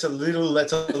leg. That's a little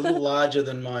larger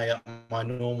than my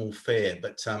normal fare.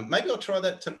 But maybe I'll try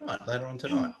that later on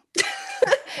tonight.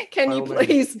 Can you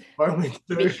please show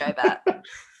that?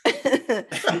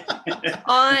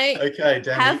 I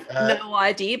have no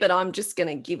idea, but I'm just going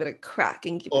to give it a crack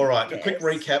and give all right, a quick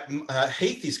recap.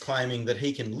 Heath is claiming that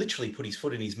he can literally put his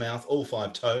foot in his mouth, all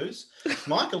 5 toes.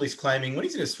 Michael is claiming when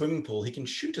he's in a swimming pool, he can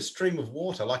shoot a stream of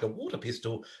water like a water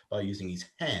pistol by using his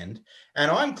hand.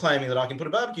 And I'm claiming that I can put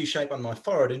a barbecue shape on my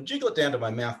forehead and jiggle it down to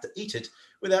my mouth to eat it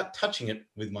without touching it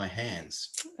with my hands.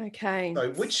 Okay.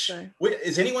 So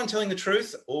is anyone telling the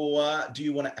truth, or do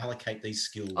you want to allocate these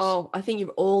skills? Oh, I think you're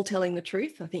all telling the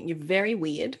truth. I think you're very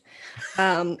weird.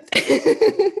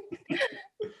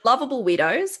 Lovable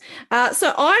widows.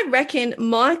 So I reckon,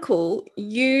 Michael,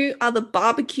 you are the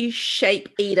barbecue shape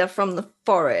eater from the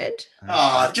forehead.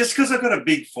 Just because I've got a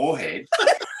big forehead.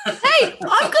 Hey,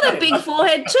 I've got a big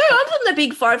forehead too. I'm from the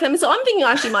big forehead family, so I'm thinking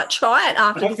I actually might try it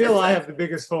after. I feel I have the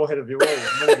biggest forehead of you all.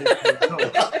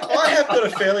 I have got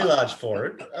a fairly large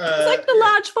forehead. It's like the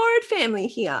large forehead family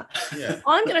here. Yeah.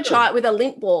 I'm going to try it with a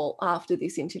lint ball after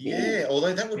this interview. Yeah,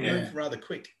 although that would move rather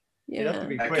quick. Yeah.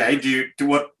 Okay.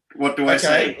 What do I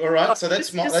say? All right. So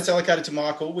that's allocated to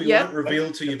Michael. We won't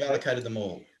reveal till you've allocated them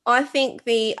all. I think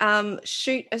the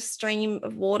shoot a stream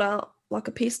of water like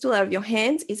a pistol out of your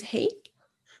hands is Heath.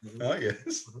 Oh,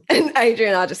 yes. And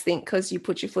Adrian, I just think because you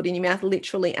put your foot in your mouth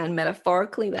literally and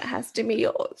metaphorically, that has to be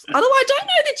yours. Although I don't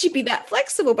know that you'd be that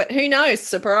flexible, but who knows?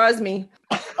 Surprise me.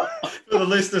 For the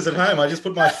listeners at home, I just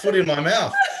put my foot in my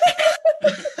mouth.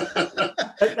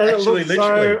 And actually, it looks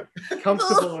so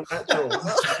comfortable and natural.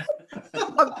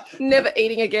 I'm never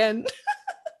eating again.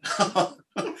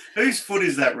 Whose foot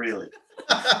is that really?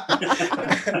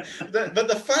 But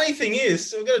the funny thing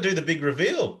is, we've got to do the big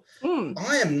reveal.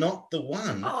 I am not the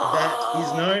one that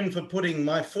is known for putting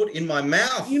my foot in my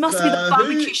mouth. You must be the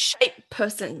barbecue shaped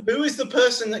person. Who is the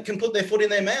person that can put their foot in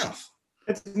their mouth?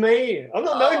 It's me. I'm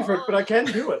not known for it, but I can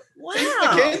do it. Wow.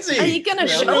 Mackenzie. Are you going to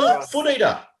show us? Foot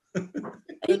eater. Are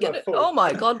you gonna, oh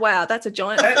my God, wow, that's a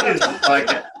giant. That is like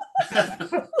it.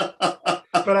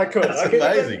 But I could. That's I can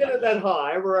amazing. get it that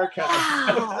high. We're okay.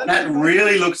 Wow. That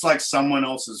really looks like someone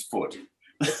else's foot.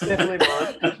 It's definitely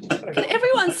mine. Can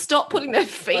everyone stop putting their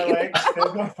feet in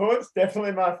There's my foot. It's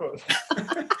definitely my foot.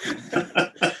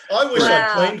 I wish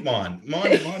I'd cleaned mine.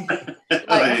 Mine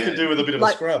could do with a bit of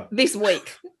a scrub. This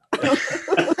week.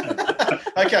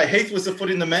 Okay, Heath was the foot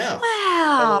in the mouth.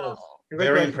 Wow.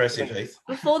 Very impressive, Heath.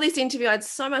 Before this interview, I had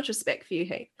so much respect for you,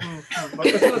 Heath. But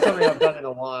it's not something I've done in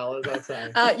a while, as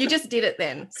I say. You just did it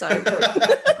then, so.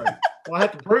 Well, I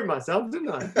had to prove myself, didn't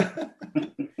I?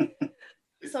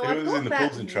 So I've got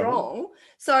that wrong.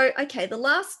 So, okay, the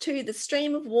last two, the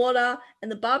stream of water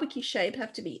and the barbecue shape,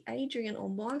 have to be Adrian or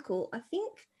Michael. I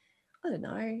don't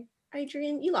know.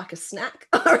 Adrian, you like a snack.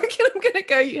 I reckon I'm going to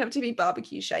go, you have to be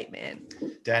barbecue shape, man.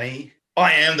 Danny,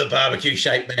 I am the barbecue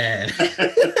shape man.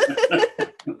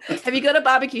 Have you got a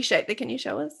barbecue shape that can you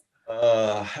show us?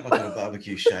 Have I got a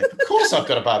barbecue shape? Of course I've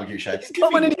got a barbecue shape. He's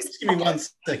got one in his Just give me 1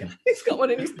 second. He's got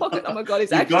one in his pocket. Oh my God,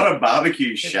 he's You've actually got a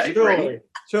barbecue shape, ready?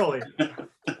 Surely.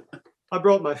 I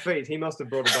brought my feet. He must have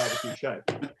brought a barbecue shape.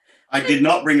 I did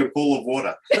not bring a pool of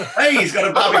water. Hey, he's got a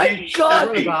Oh my barbecue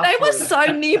God, shape. they were so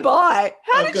nearby.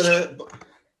 How I've did got you? a,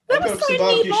 They I've were got so some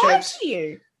barbecue nearby shapes. to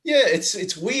you. Yeah,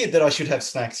 it's weird that I should have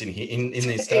snacks in here in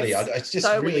this study. It's just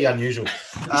so really weird. unusual.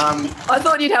 I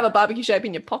thought you'd have a barbecue shape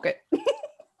in your pocket.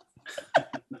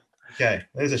 Okay,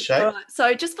 there's a shape. All right,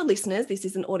 so just for listeners, this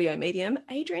is an audio medium.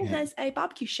 Adrian has a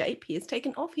barbecue shape. He has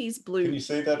taken off his blue Can you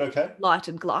see that okay?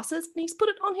 lighted glasses and he's put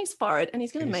it on his forehead and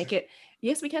he's going to make it,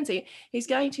 yes, we can see, he's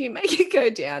going to make it go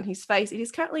down his face. It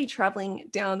is currently traveling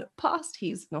down past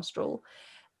his nostril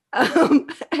and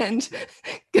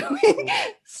going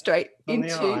straight On the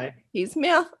into eye. his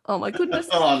mouth. Oh my goodness.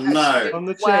 Oh, no. On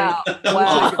the cheek. Wow. On the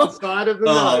Wow. cheek, at the side of the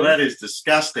Oh, nose. that is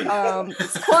disgusting.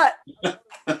 It's quite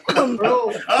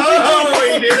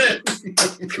Oh, he did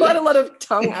it. quite a lot of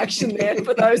tongue action there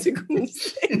for those who couldn't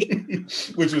see.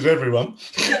 Which was everyone.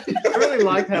 I really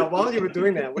liked how while you were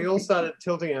doing that, we all started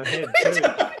tilting our head too,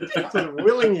 sort of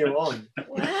willing you on.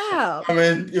 Wow. I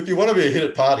mean, if you want to be a hit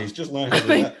at parties, just learn how to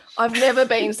do that. I've never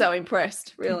been so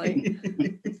impressed, really.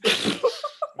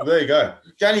 Well, there you go.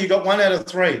 Danny, you got 1 out of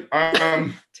 3.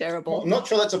 Terrible. I'm not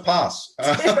sure that's a pass.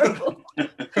 Terrible.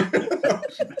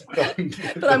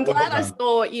 But I'm glad I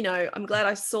saw, I'm glad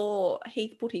I saw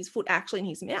Heath put his foot actually in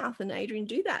his mouth and Adrian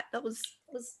do that. That was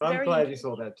I'm very glad you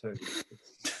saw that too.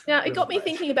 Now, it got me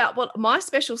thinking about what my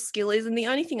special skill is, and the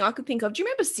only thing I could think of, do you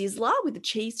remember Sizzler with the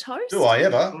cheese toast? Do I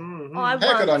ever? I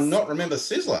How could I once- not remember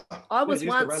Sizzler? I was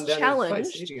used to run once down his face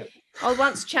challenged. eating it. I was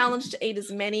once challenged to eat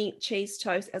as many cheese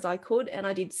toasts as I could, and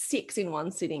I did 6 in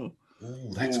one sitting.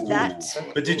 Ooh, that's good. That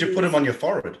But did you put them on your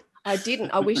forehead? I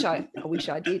didn't. I wish I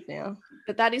did now.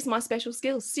 But that is my special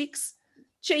skill. 6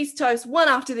 cheese toasts, one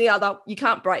after the other. You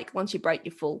can't break. Once you break,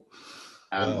 you're full.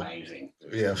 Amazing.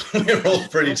 Yeah, we're all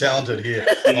pretty talented here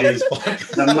on this podcast.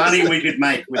 The money we could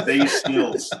make with these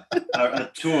skills. A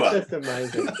tour. That's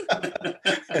amazing.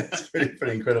 It's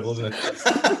pretty incredible, isn't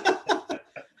it?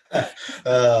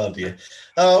 Oh dear.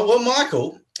 Well,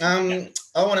 Michael, I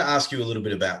want to ask you a little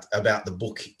bit about the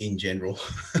book in general.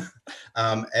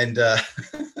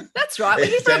 That's right. Well,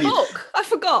 here's my book. I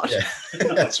forgot. Yeah,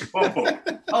 that's right.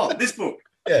 Oh, this book.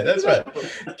 Yeah, that's right.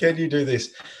 Can you do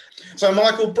this? So,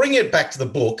 Michael, bring it back to the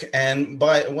book. And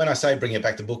when I say bring it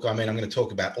back to the book, I mean I'm going to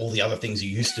talk about all the other things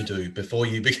you used to do before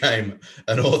you became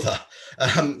an author.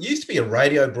 You used to be a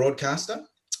radio broadcaster.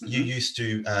 You used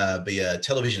to be a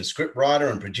television script writer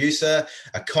and producer,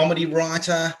 a comedy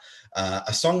writer,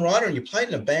 a songwriter, and you played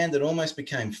in a band that almost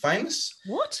became famous.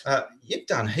 What? You've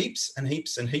done heaps and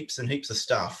heaps and heaps and heaps of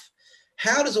stuff.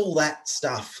 How does all that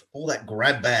stuff, all that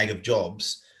grab bag of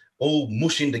jobs, all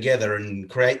mush in together and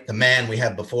create the man we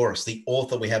have before us, the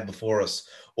author we have before us?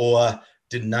 Or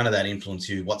did none of that influence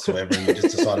you whatsoever and you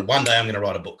just decided one day I'm going to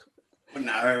write a book?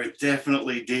 No, it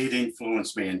definitely did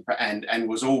influence me and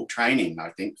was all training,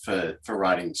 I think, for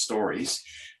writing stories.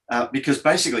 Because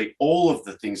basically all of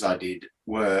the things I did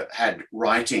had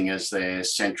writing as their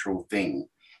central thing,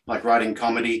 like writing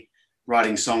comedy,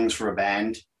 writing songs for a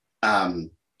band,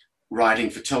 writing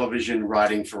for television,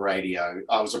 writing for radio.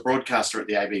 I was a broadcaster at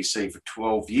the ABC for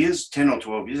 12 years, 10 or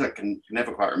 12 years, I can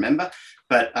never quite remember,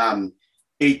 but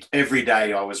every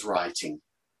day I was writing.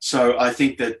 So I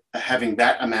think that having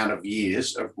that amount of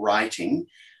years of writing,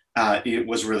 it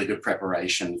was really good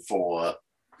preparation for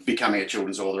becoming a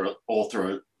children's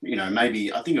author.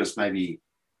 Maybe, I think it was maybe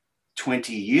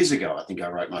 20 years ago, I think I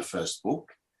wrote my first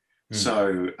book.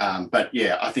 So, but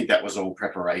yeah, I think that was all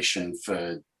preparation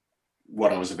for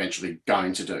what I was eventually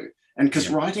going to do. And because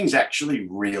writing's actually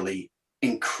really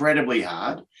incredibly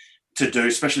hard to do,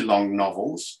 especially long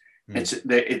novels.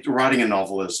 Writing a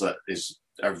novel is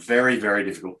a very, very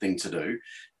difficult thing to do.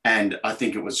 And I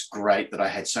think it was great that I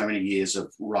had so many years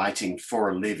of writing for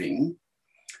a living,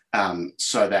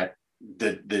 so that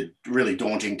the really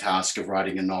daunting task of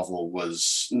writing a novel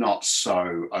was not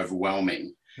so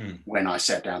overwhelming when I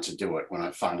sat down to do it, when I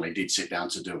finally did sit down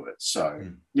to do it. So,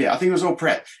 yeah, I think it was all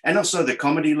prep. And also the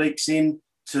comedy leaks in.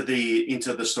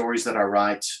 into the stories that I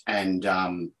write, and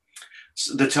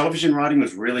the television writing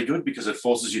was really good because it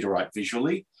forces you to write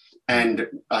visually, and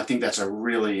I think that's a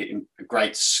really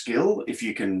great skill if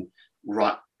you can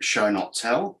write, show, not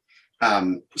tell.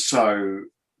 So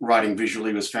writing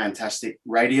visually was fantastic.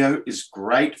 Radio is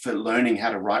great for learning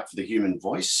how to write for the human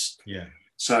voice. Yeah.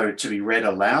 So to be read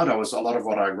aloud, a lot of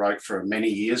what I wrote for many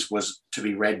years was to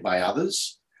be read by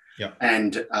others. Yeah.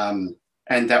 And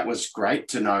that was great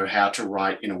to know how to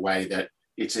write in a way that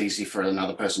it's easy for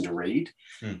another person to read.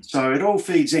 So it all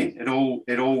feeds in. It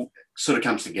all sort of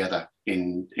comes together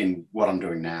in what I'm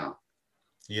doing now.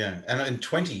 Yeah. And in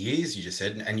 20 years, you just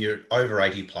said, and you're over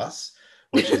 80 plus,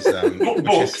 which is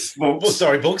books. Well,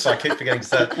 sorry, books. I keep forgetting to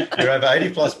say you're over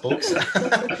 80 plus books.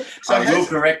 So I will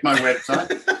correct my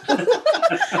website.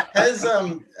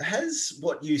 Has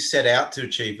what you set out to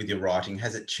achieve with your writing,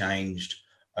 has it changed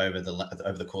over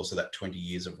the course of that 20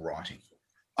 years of writing?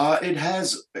 It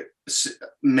has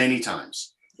many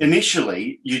times.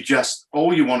 Initially,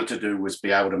 all you wanted to do was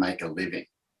be able to make a living.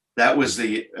 That was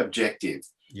the objective.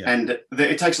 Yeah. And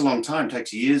it takes a long time. It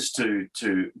takes years to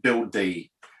build the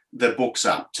books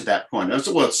up to that point.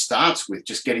 Well, it starts with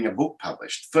just getting a book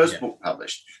published, book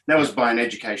published. That was by an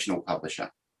educational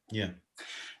publisher. Yeah.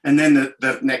 And then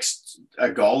the next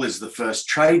goal is the first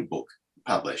trade book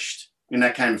published, and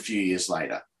that came a few years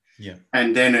later. Yeah.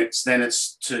 And then it's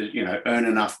to earn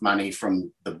enough money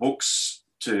from the books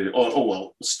to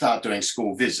start doing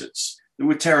school visits. It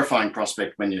was a terrifying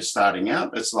prospect when you're starting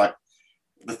out. It's like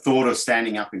the thought of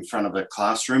standing up in front of a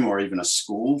classroom or even a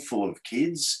school full of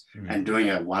kids and doing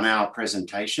a 1-hour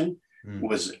presentation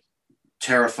was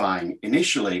terrifying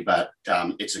initially, but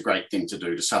it's a great thing to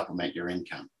do to supplement your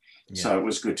income. Yeah. So it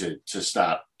was good to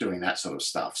start doing that sort of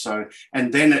stuff. So,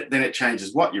 and then it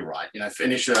changes what you write.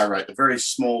 Initially I wrote the very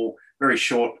small, very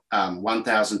short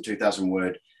 1,000, 2,000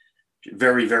 word,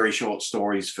 very, very short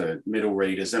stories for middle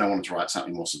readers. Then I wanted to write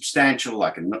something more substantial,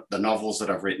 like the novels that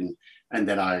I've written. And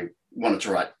then I wanted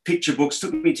to write picture books.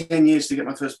 It took me 10 years to get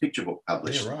my first picture book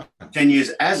published. Yeah, right. 10 years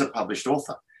as a published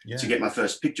author to get my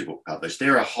first picture book published.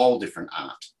 They're a whole different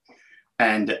art.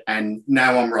 And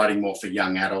now I'm writing more for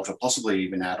young adult, or possibly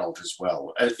even adult as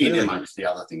well, in amongst the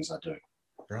other things I do.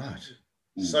 Right.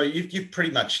 So you've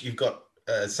pretty much, you've got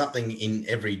something in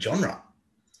every genre.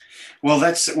 Well,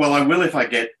 I will if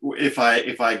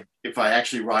I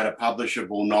actually write a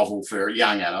publishable novel for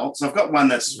young adults. I've got one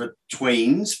that's for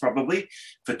tweens, probably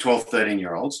for 12,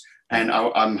 13-year-olds. And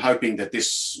I'm hoping that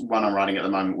this one I'm writing at the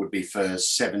moment would be for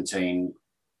 16,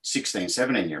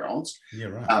 17-year-olds. Yeah,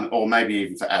 right. Or maybe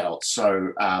even for adults.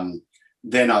 So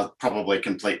then I'll probably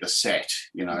complete the set,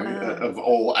 of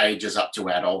all ages up to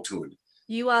adulthood.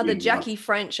 You are the Jackie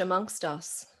French amongst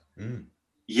us.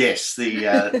 Yes,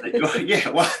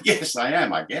 yes, I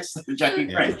am, I guess. The Jackie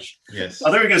French. Yes. I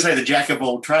thought you were going to say the Jack of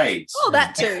all trades. Oh,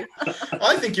 that too.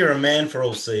 I think you're a man for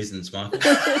all seasons, Michael.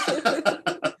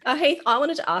 Heath, I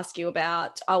wanted to ask you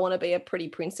about I Want to Be a Pretty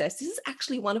Princess. This is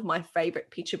actually one of my favorite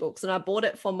picture books, and I bought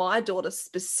it for my daughter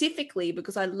specifically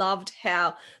because I loved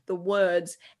how the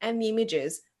words and the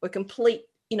images were complete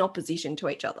in opposition to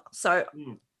each other. So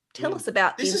tell us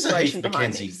about the inspiration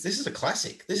behind this. This is a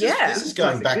classic. This is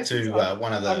going back to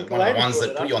one of the ones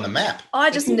that put you on the map. I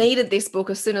just needed this book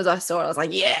as soon as I saw it. I was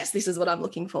like, yes, this is what I'm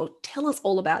looking for. Tell us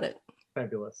all about it.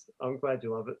 Fabulous. I'm glad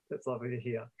you love it. It's lovely to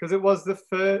hear, because it was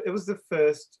the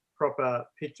first proper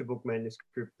picture book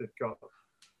manuscript that got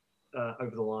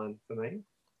over the line for me.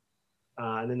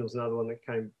 And then there was another one that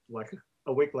came like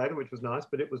a week later, which was nice,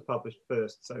 but it was published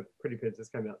first. So Pretty Princess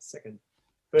came out second.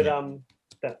 But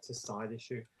that's a side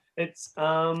issue. It's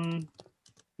I'm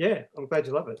glad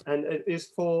you love it. And it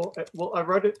is I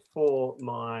wrote it for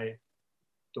my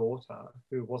daughter,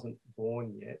 who wasn't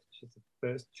born yet. She's the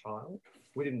first child.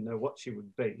 We didn't know what she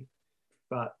would be,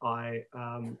 but I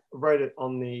wrote it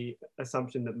on the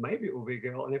assumption that maybe it will be a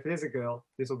girl, and if it is a girl,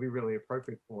 this will be really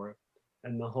appropriate for her.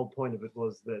 And the whole point of it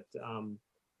was that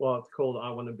it's called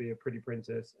I Want to Be a Pretty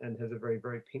Princess and has a very,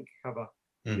 very pink cover.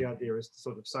 The idea is to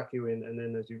sort of suck you in, and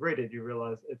then as you read it, you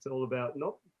realize it's all about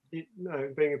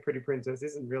being a pretty princess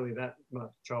isn't really that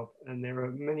much job, and there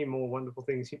are many more wonderful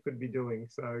things you could be doing,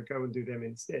 so go and do them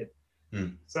instead.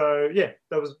 So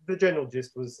that was the general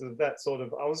gist. Was that sort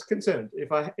of, I was concerned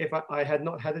if I had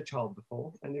not had a child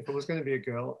before, and if it was going to be a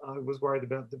girl, I was worried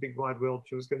about the big wide world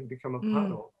she was going to become a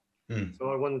part of.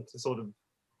 So I wanted to sort of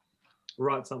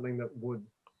write something that would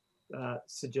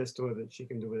suggest to her that she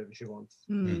can do whatever she wants.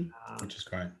 Which is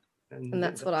great. And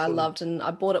that's what I loved. And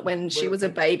I bought it when she was a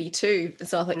baby too.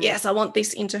 So I thought, yes, I want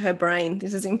this into her brain.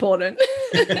 This is important.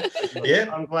 Yeah.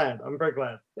 I'm glad. I'm very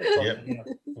glad. Yep.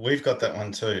 We've got that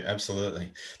one too.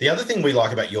 Absolutely. The other thing we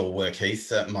like about your work,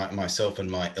 Heath, myself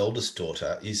and my eldest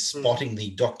daughter, is spotting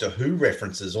the Doctor Who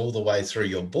references all the way through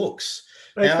your books.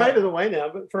 They faded away now,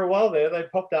 but for a while there, they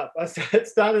popped up. I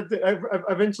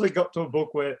eventually got to a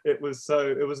book where it was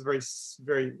very,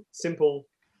 very simple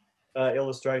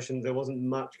illustrations. There wasn't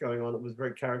much going on. It was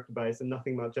very character based and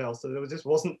nothing much else. So there just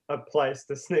wasn't a place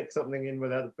to sneak something in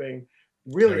without it being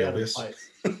really Very out obvious. of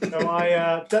place. So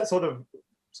I that sort of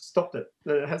stopped it.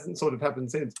 It hasn't sort of happened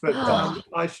since. But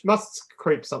I must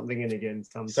creep something in again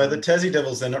sometime. So the Tassie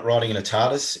Devils, they're not riding in a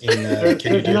TARDIS in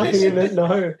Can You There's Do nothing This? in it.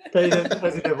 No, the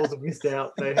Tassie Devils have missed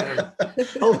out. They have.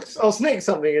 I'll sneak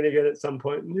something in again at some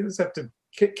point. And you just have to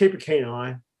keep a keen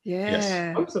eye.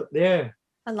 Yeah. Yeah.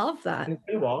 I love that. In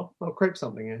a while, I'll creep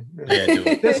something in. Yeah, do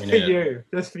it. Just We for need it. you.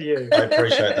 Just for you. I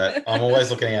appreciate that. I'm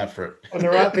always looking out for it. When the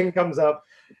right thing comes up,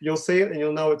 you'll see it and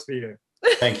you'll know it's for you.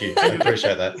 Thank you. I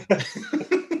appreciate that.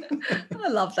 I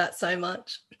love that so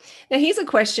much. Now, here's a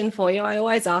question for you. I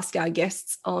always ask our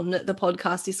guests on the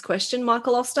podcast this question.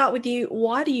 Michael, I'll start with you.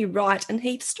 Why do you write? And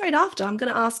Heath, straight after, I'm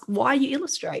going to ask why you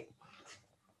illustrate.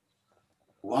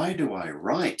 Why do I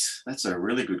write? That's a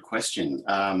really good question.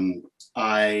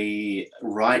 I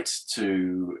write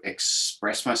to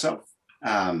express myself.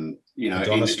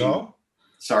 Madonna style?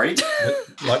 Sorry?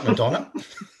 Like Madonna?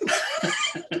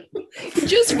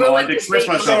 Just ruined it. Express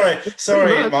myself.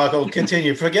 Sorry, Michael.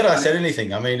 Continue. Forget I said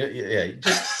anything. I mean, yeah,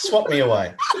 just swap me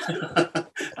away.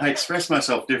 I express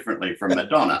myself differently from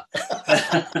Madonna.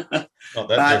 Not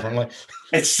that differently.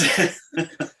 It's,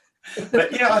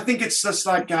 but yeah, I think it's just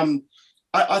like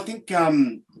I think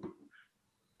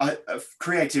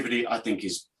creativity. I think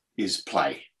is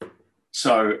play.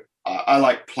 So I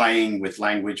like playing with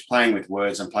language, playing with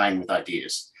words, and playing with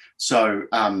ideas. So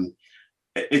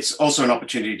it's also an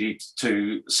opportunity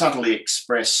to subtly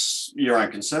express your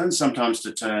own concerns, sometimes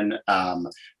to turn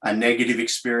a negative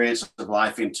experience of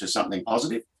life into something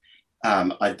positive.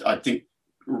 I think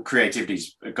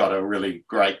creativity's got a really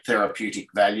great therapeutic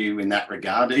value in that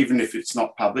regard. Even if it's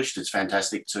not published, it's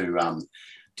fantastic to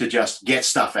just get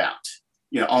stuff out,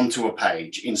 onto a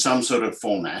page in some sort of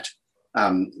format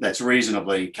that's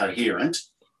reasonably coherent,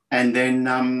 and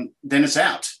then it's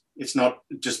out. It's not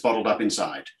just bottled up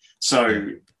inside. So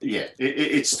yeah,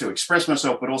 it's to express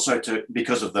myself, but also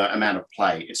because of the amount of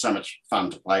play. It's so much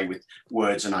fun to play with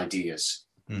words and ideas.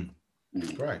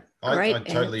 Great. I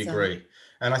totally agree.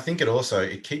 And I think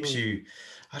it keeps you,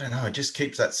 I don't know, it just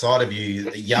keeps that side of you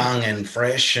young and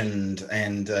fresh and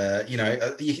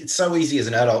it's so easy as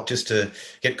an adult just to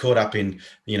get caught up in,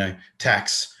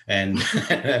 tax and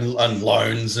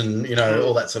loans and,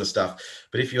 all that sort of stuff.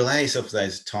 But if you allow yourself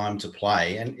those time to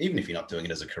play, and even if you're not doing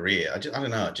it as a career, I don't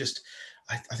know,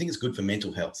 I think it's good for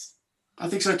mental health. I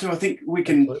think so too. I think we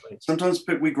can sometimes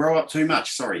we grow up too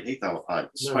much. Sorry, Heath, I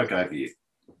spoke over you.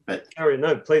 But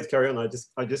please carry on.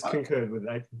 I just concurred with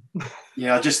that.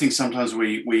 Yeah, I just think sometimes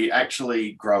we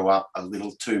actually grow up a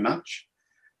little too much,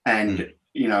 and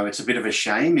it's a bit of a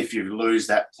shame if you lose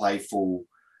that playful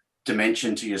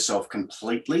dimension to yourself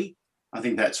completely. I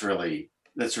think that's really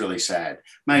sad.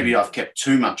 Maybe I've kept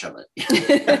too much of it.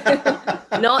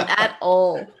 Not at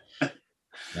all.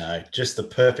 No, just the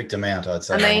perfect amount, I'd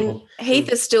say. I mean, Heath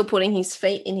is still putting his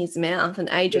feet in his mouth, and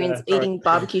Adrian's eating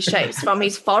barbecue shapes from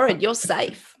his forehead. You're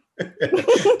safe.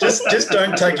 just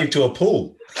don't take you to a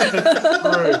pool.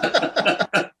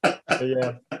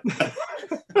 Yeah.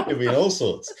 It'll be all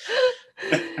sorts.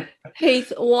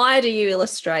 Heath, why do you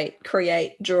illustrate,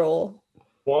 create, draw?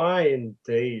 Why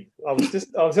indeed?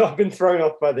 I've been thrown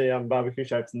off by the barbecue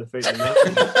shapes in the feet.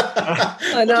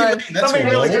 I know. Something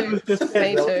really good was just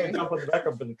Me too. up on the back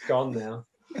of, but it's gone now.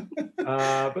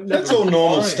 But that's all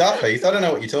normal stuff, Heath. I don't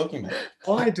know what you're talking about.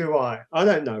 Why do I? I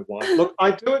don't know why. Look,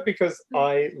 I do it because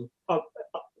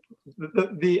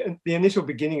the initial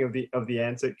beginning of the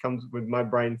answer comes with my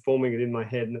brain forming it in my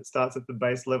head, and it starts at the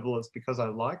base level. It's because I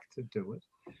like to do it,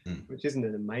 which isn't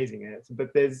an amazing answer,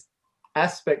 but there's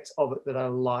aspects of it that I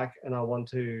like and I want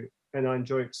to, and I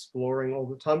enjoy exploring all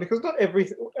the time, because not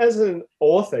everything, as an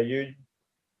author,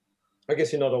 I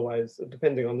guess you're not always,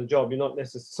 depending on the job, you're not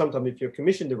necessarily, sometimes if you're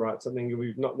commissioned to write something,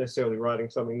 you're not necessarily writing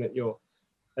something that you're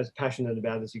as passionate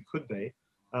about as you could be.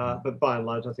 But by and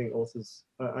large, I think authors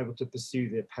are able to pursue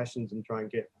their passions and try and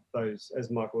get those,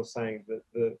 as Michael was saying,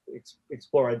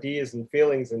 explore ideas and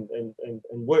feelings and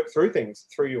work through things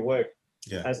through your work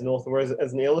as an author. Whereas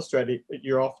as an illustrator,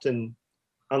 you're often,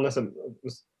 when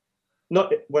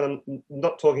I'm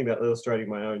not talking about illustrating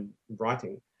my own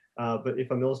writing, But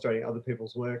if I'm illustrating other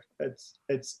people's work,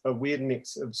 it's a weird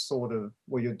mix of sort of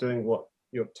where you're doing what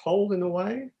you're told in a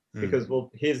way, because,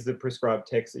 well, here's the prescribed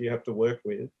text that you have to work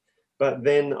with. But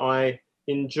then I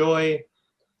enjoy,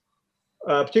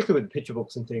 particularly with picture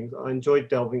books and things, I enjoy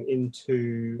delving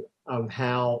into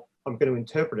how I'm going to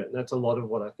interpret it. And that's a lot of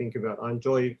what I think about. I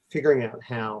enjoy figuring out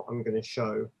how I'm going to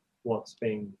show what's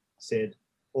being said,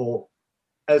 or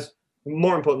as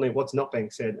more importantly, what's not being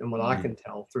said and what I can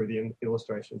tell through the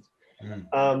illustrations.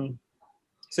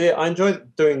 So yeah, I enjoy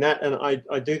doing that, and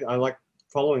I like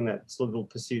following that sort of little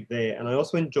pursuit there. And I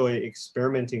also enjoy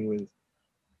experimenting with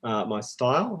my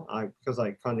style, because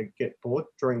I kind of get bored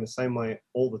drawing the same way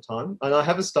all the time. And I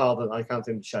have a style that I can't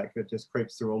seem to shake, that just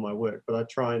creeps through all my work, but I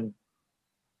try and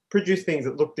produce things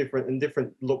that look different, and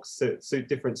different looks suit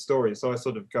different stories. So I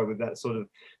sort of go with that sort of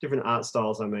different art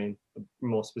styles,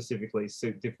 more specifically,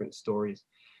 suit different stories.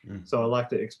 So I like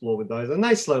to explore with those, and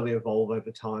they slowly evolve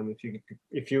over time.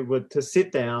 If you were to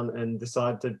sit down and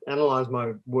decide to analyze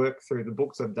my work through the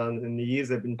books I've done and the years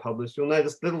they've been published, you'll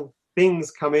notice little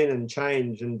things come in and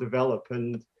change and develop,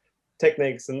 and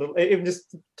techniques, and even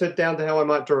just down to how I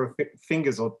might draw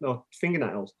fingers or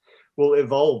fingernails will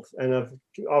evolve. And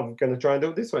I'm going to try and do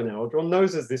it this way now. I'll draw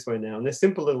noses this way now. And they're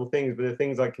simple little things, but they're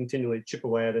things I continually chip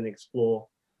away at and explore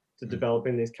to develop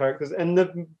in these characters. And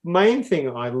the main thing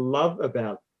I love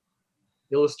about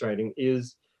illustrating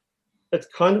is it's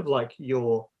kind of like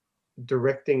you're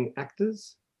directing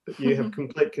actors, but you have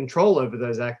complete control over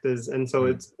those actors. And so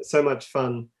it's so much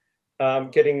fun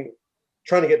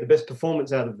trying to get the best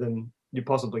performance out of them you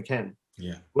possibly can.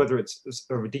 Yeah. Whether it's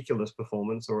a ridiculous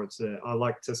performance or I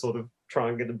like to sort of try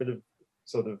and get a bit of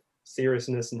sort of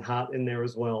seriousness and heart in there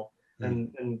as well,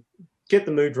 and get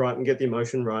the mood right and get the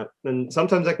emotion right. And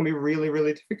sometimes that can be really,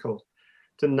 really difficult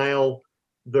to nail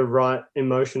the right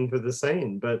emotion for the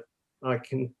scene, but I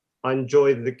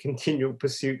enjoy the continual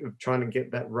pursuit of trying to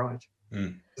get that right.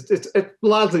 It's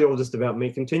largely all just about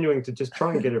me continuing to just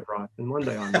try and get it right, and one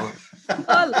day I might.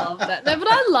 I love that. No, but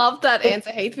I love that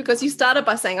answer, Heath, because you started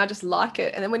by saying I just like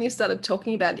it, and then when you started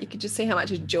talking about it, you could just see how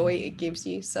much joy it gives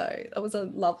you. So that was a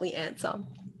lovely answer.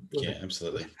 Yeah,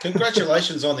 absolutely.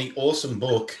 Congratulations on the awesome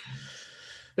book.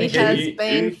 It has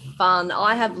been fun.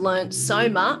 I have learned so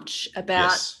much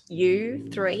about you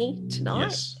three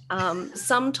tonight.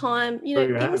 Sometime,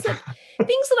 things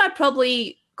that I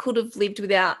probably could have lived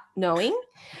without knowing.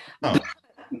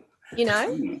 Here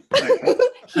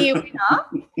we are.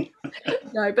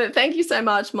 No, but thank you so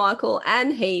much, Michael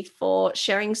and Heath, for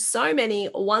sharing so many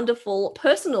wonderful,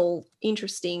 personal,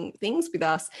 interesting things with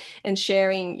us, and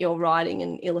sharing your writing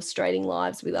and illustrating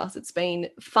lives with us. It's been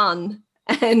fun.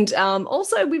 And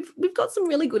also we've got some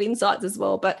really good insights as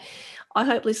well, but I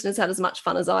hope listeners had as much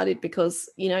fun as I did, because,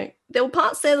 there were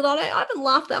parts there that I haven't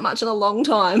laughed that much in a long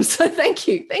time. So thank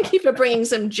you. Thank you for bringing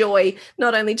some joy,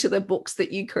 not only to the books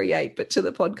that you create, but to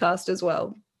the podcast as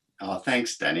well. Oh,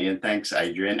 thanks, Danny, and thanks,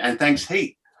 Adrian, and thanks,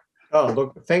 Heath. Oh,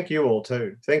 look, thank you all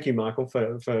too. Thank you, Michael,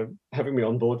 for having me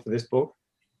on board for this book.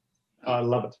 I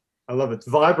love it. I love it. It's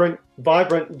vibrant.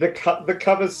 The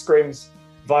cover screams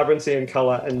vibrancy and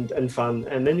colour and fun,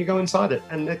 and then you go inside it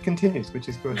and it continues, which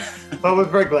is good. Well, we're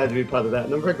very glad to be part of that,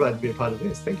 and I'm very glad to be a part of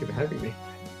this. Thank you for having me.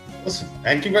 Awesome.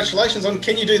 And congratulations on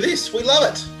Can You Do This? We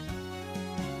love it.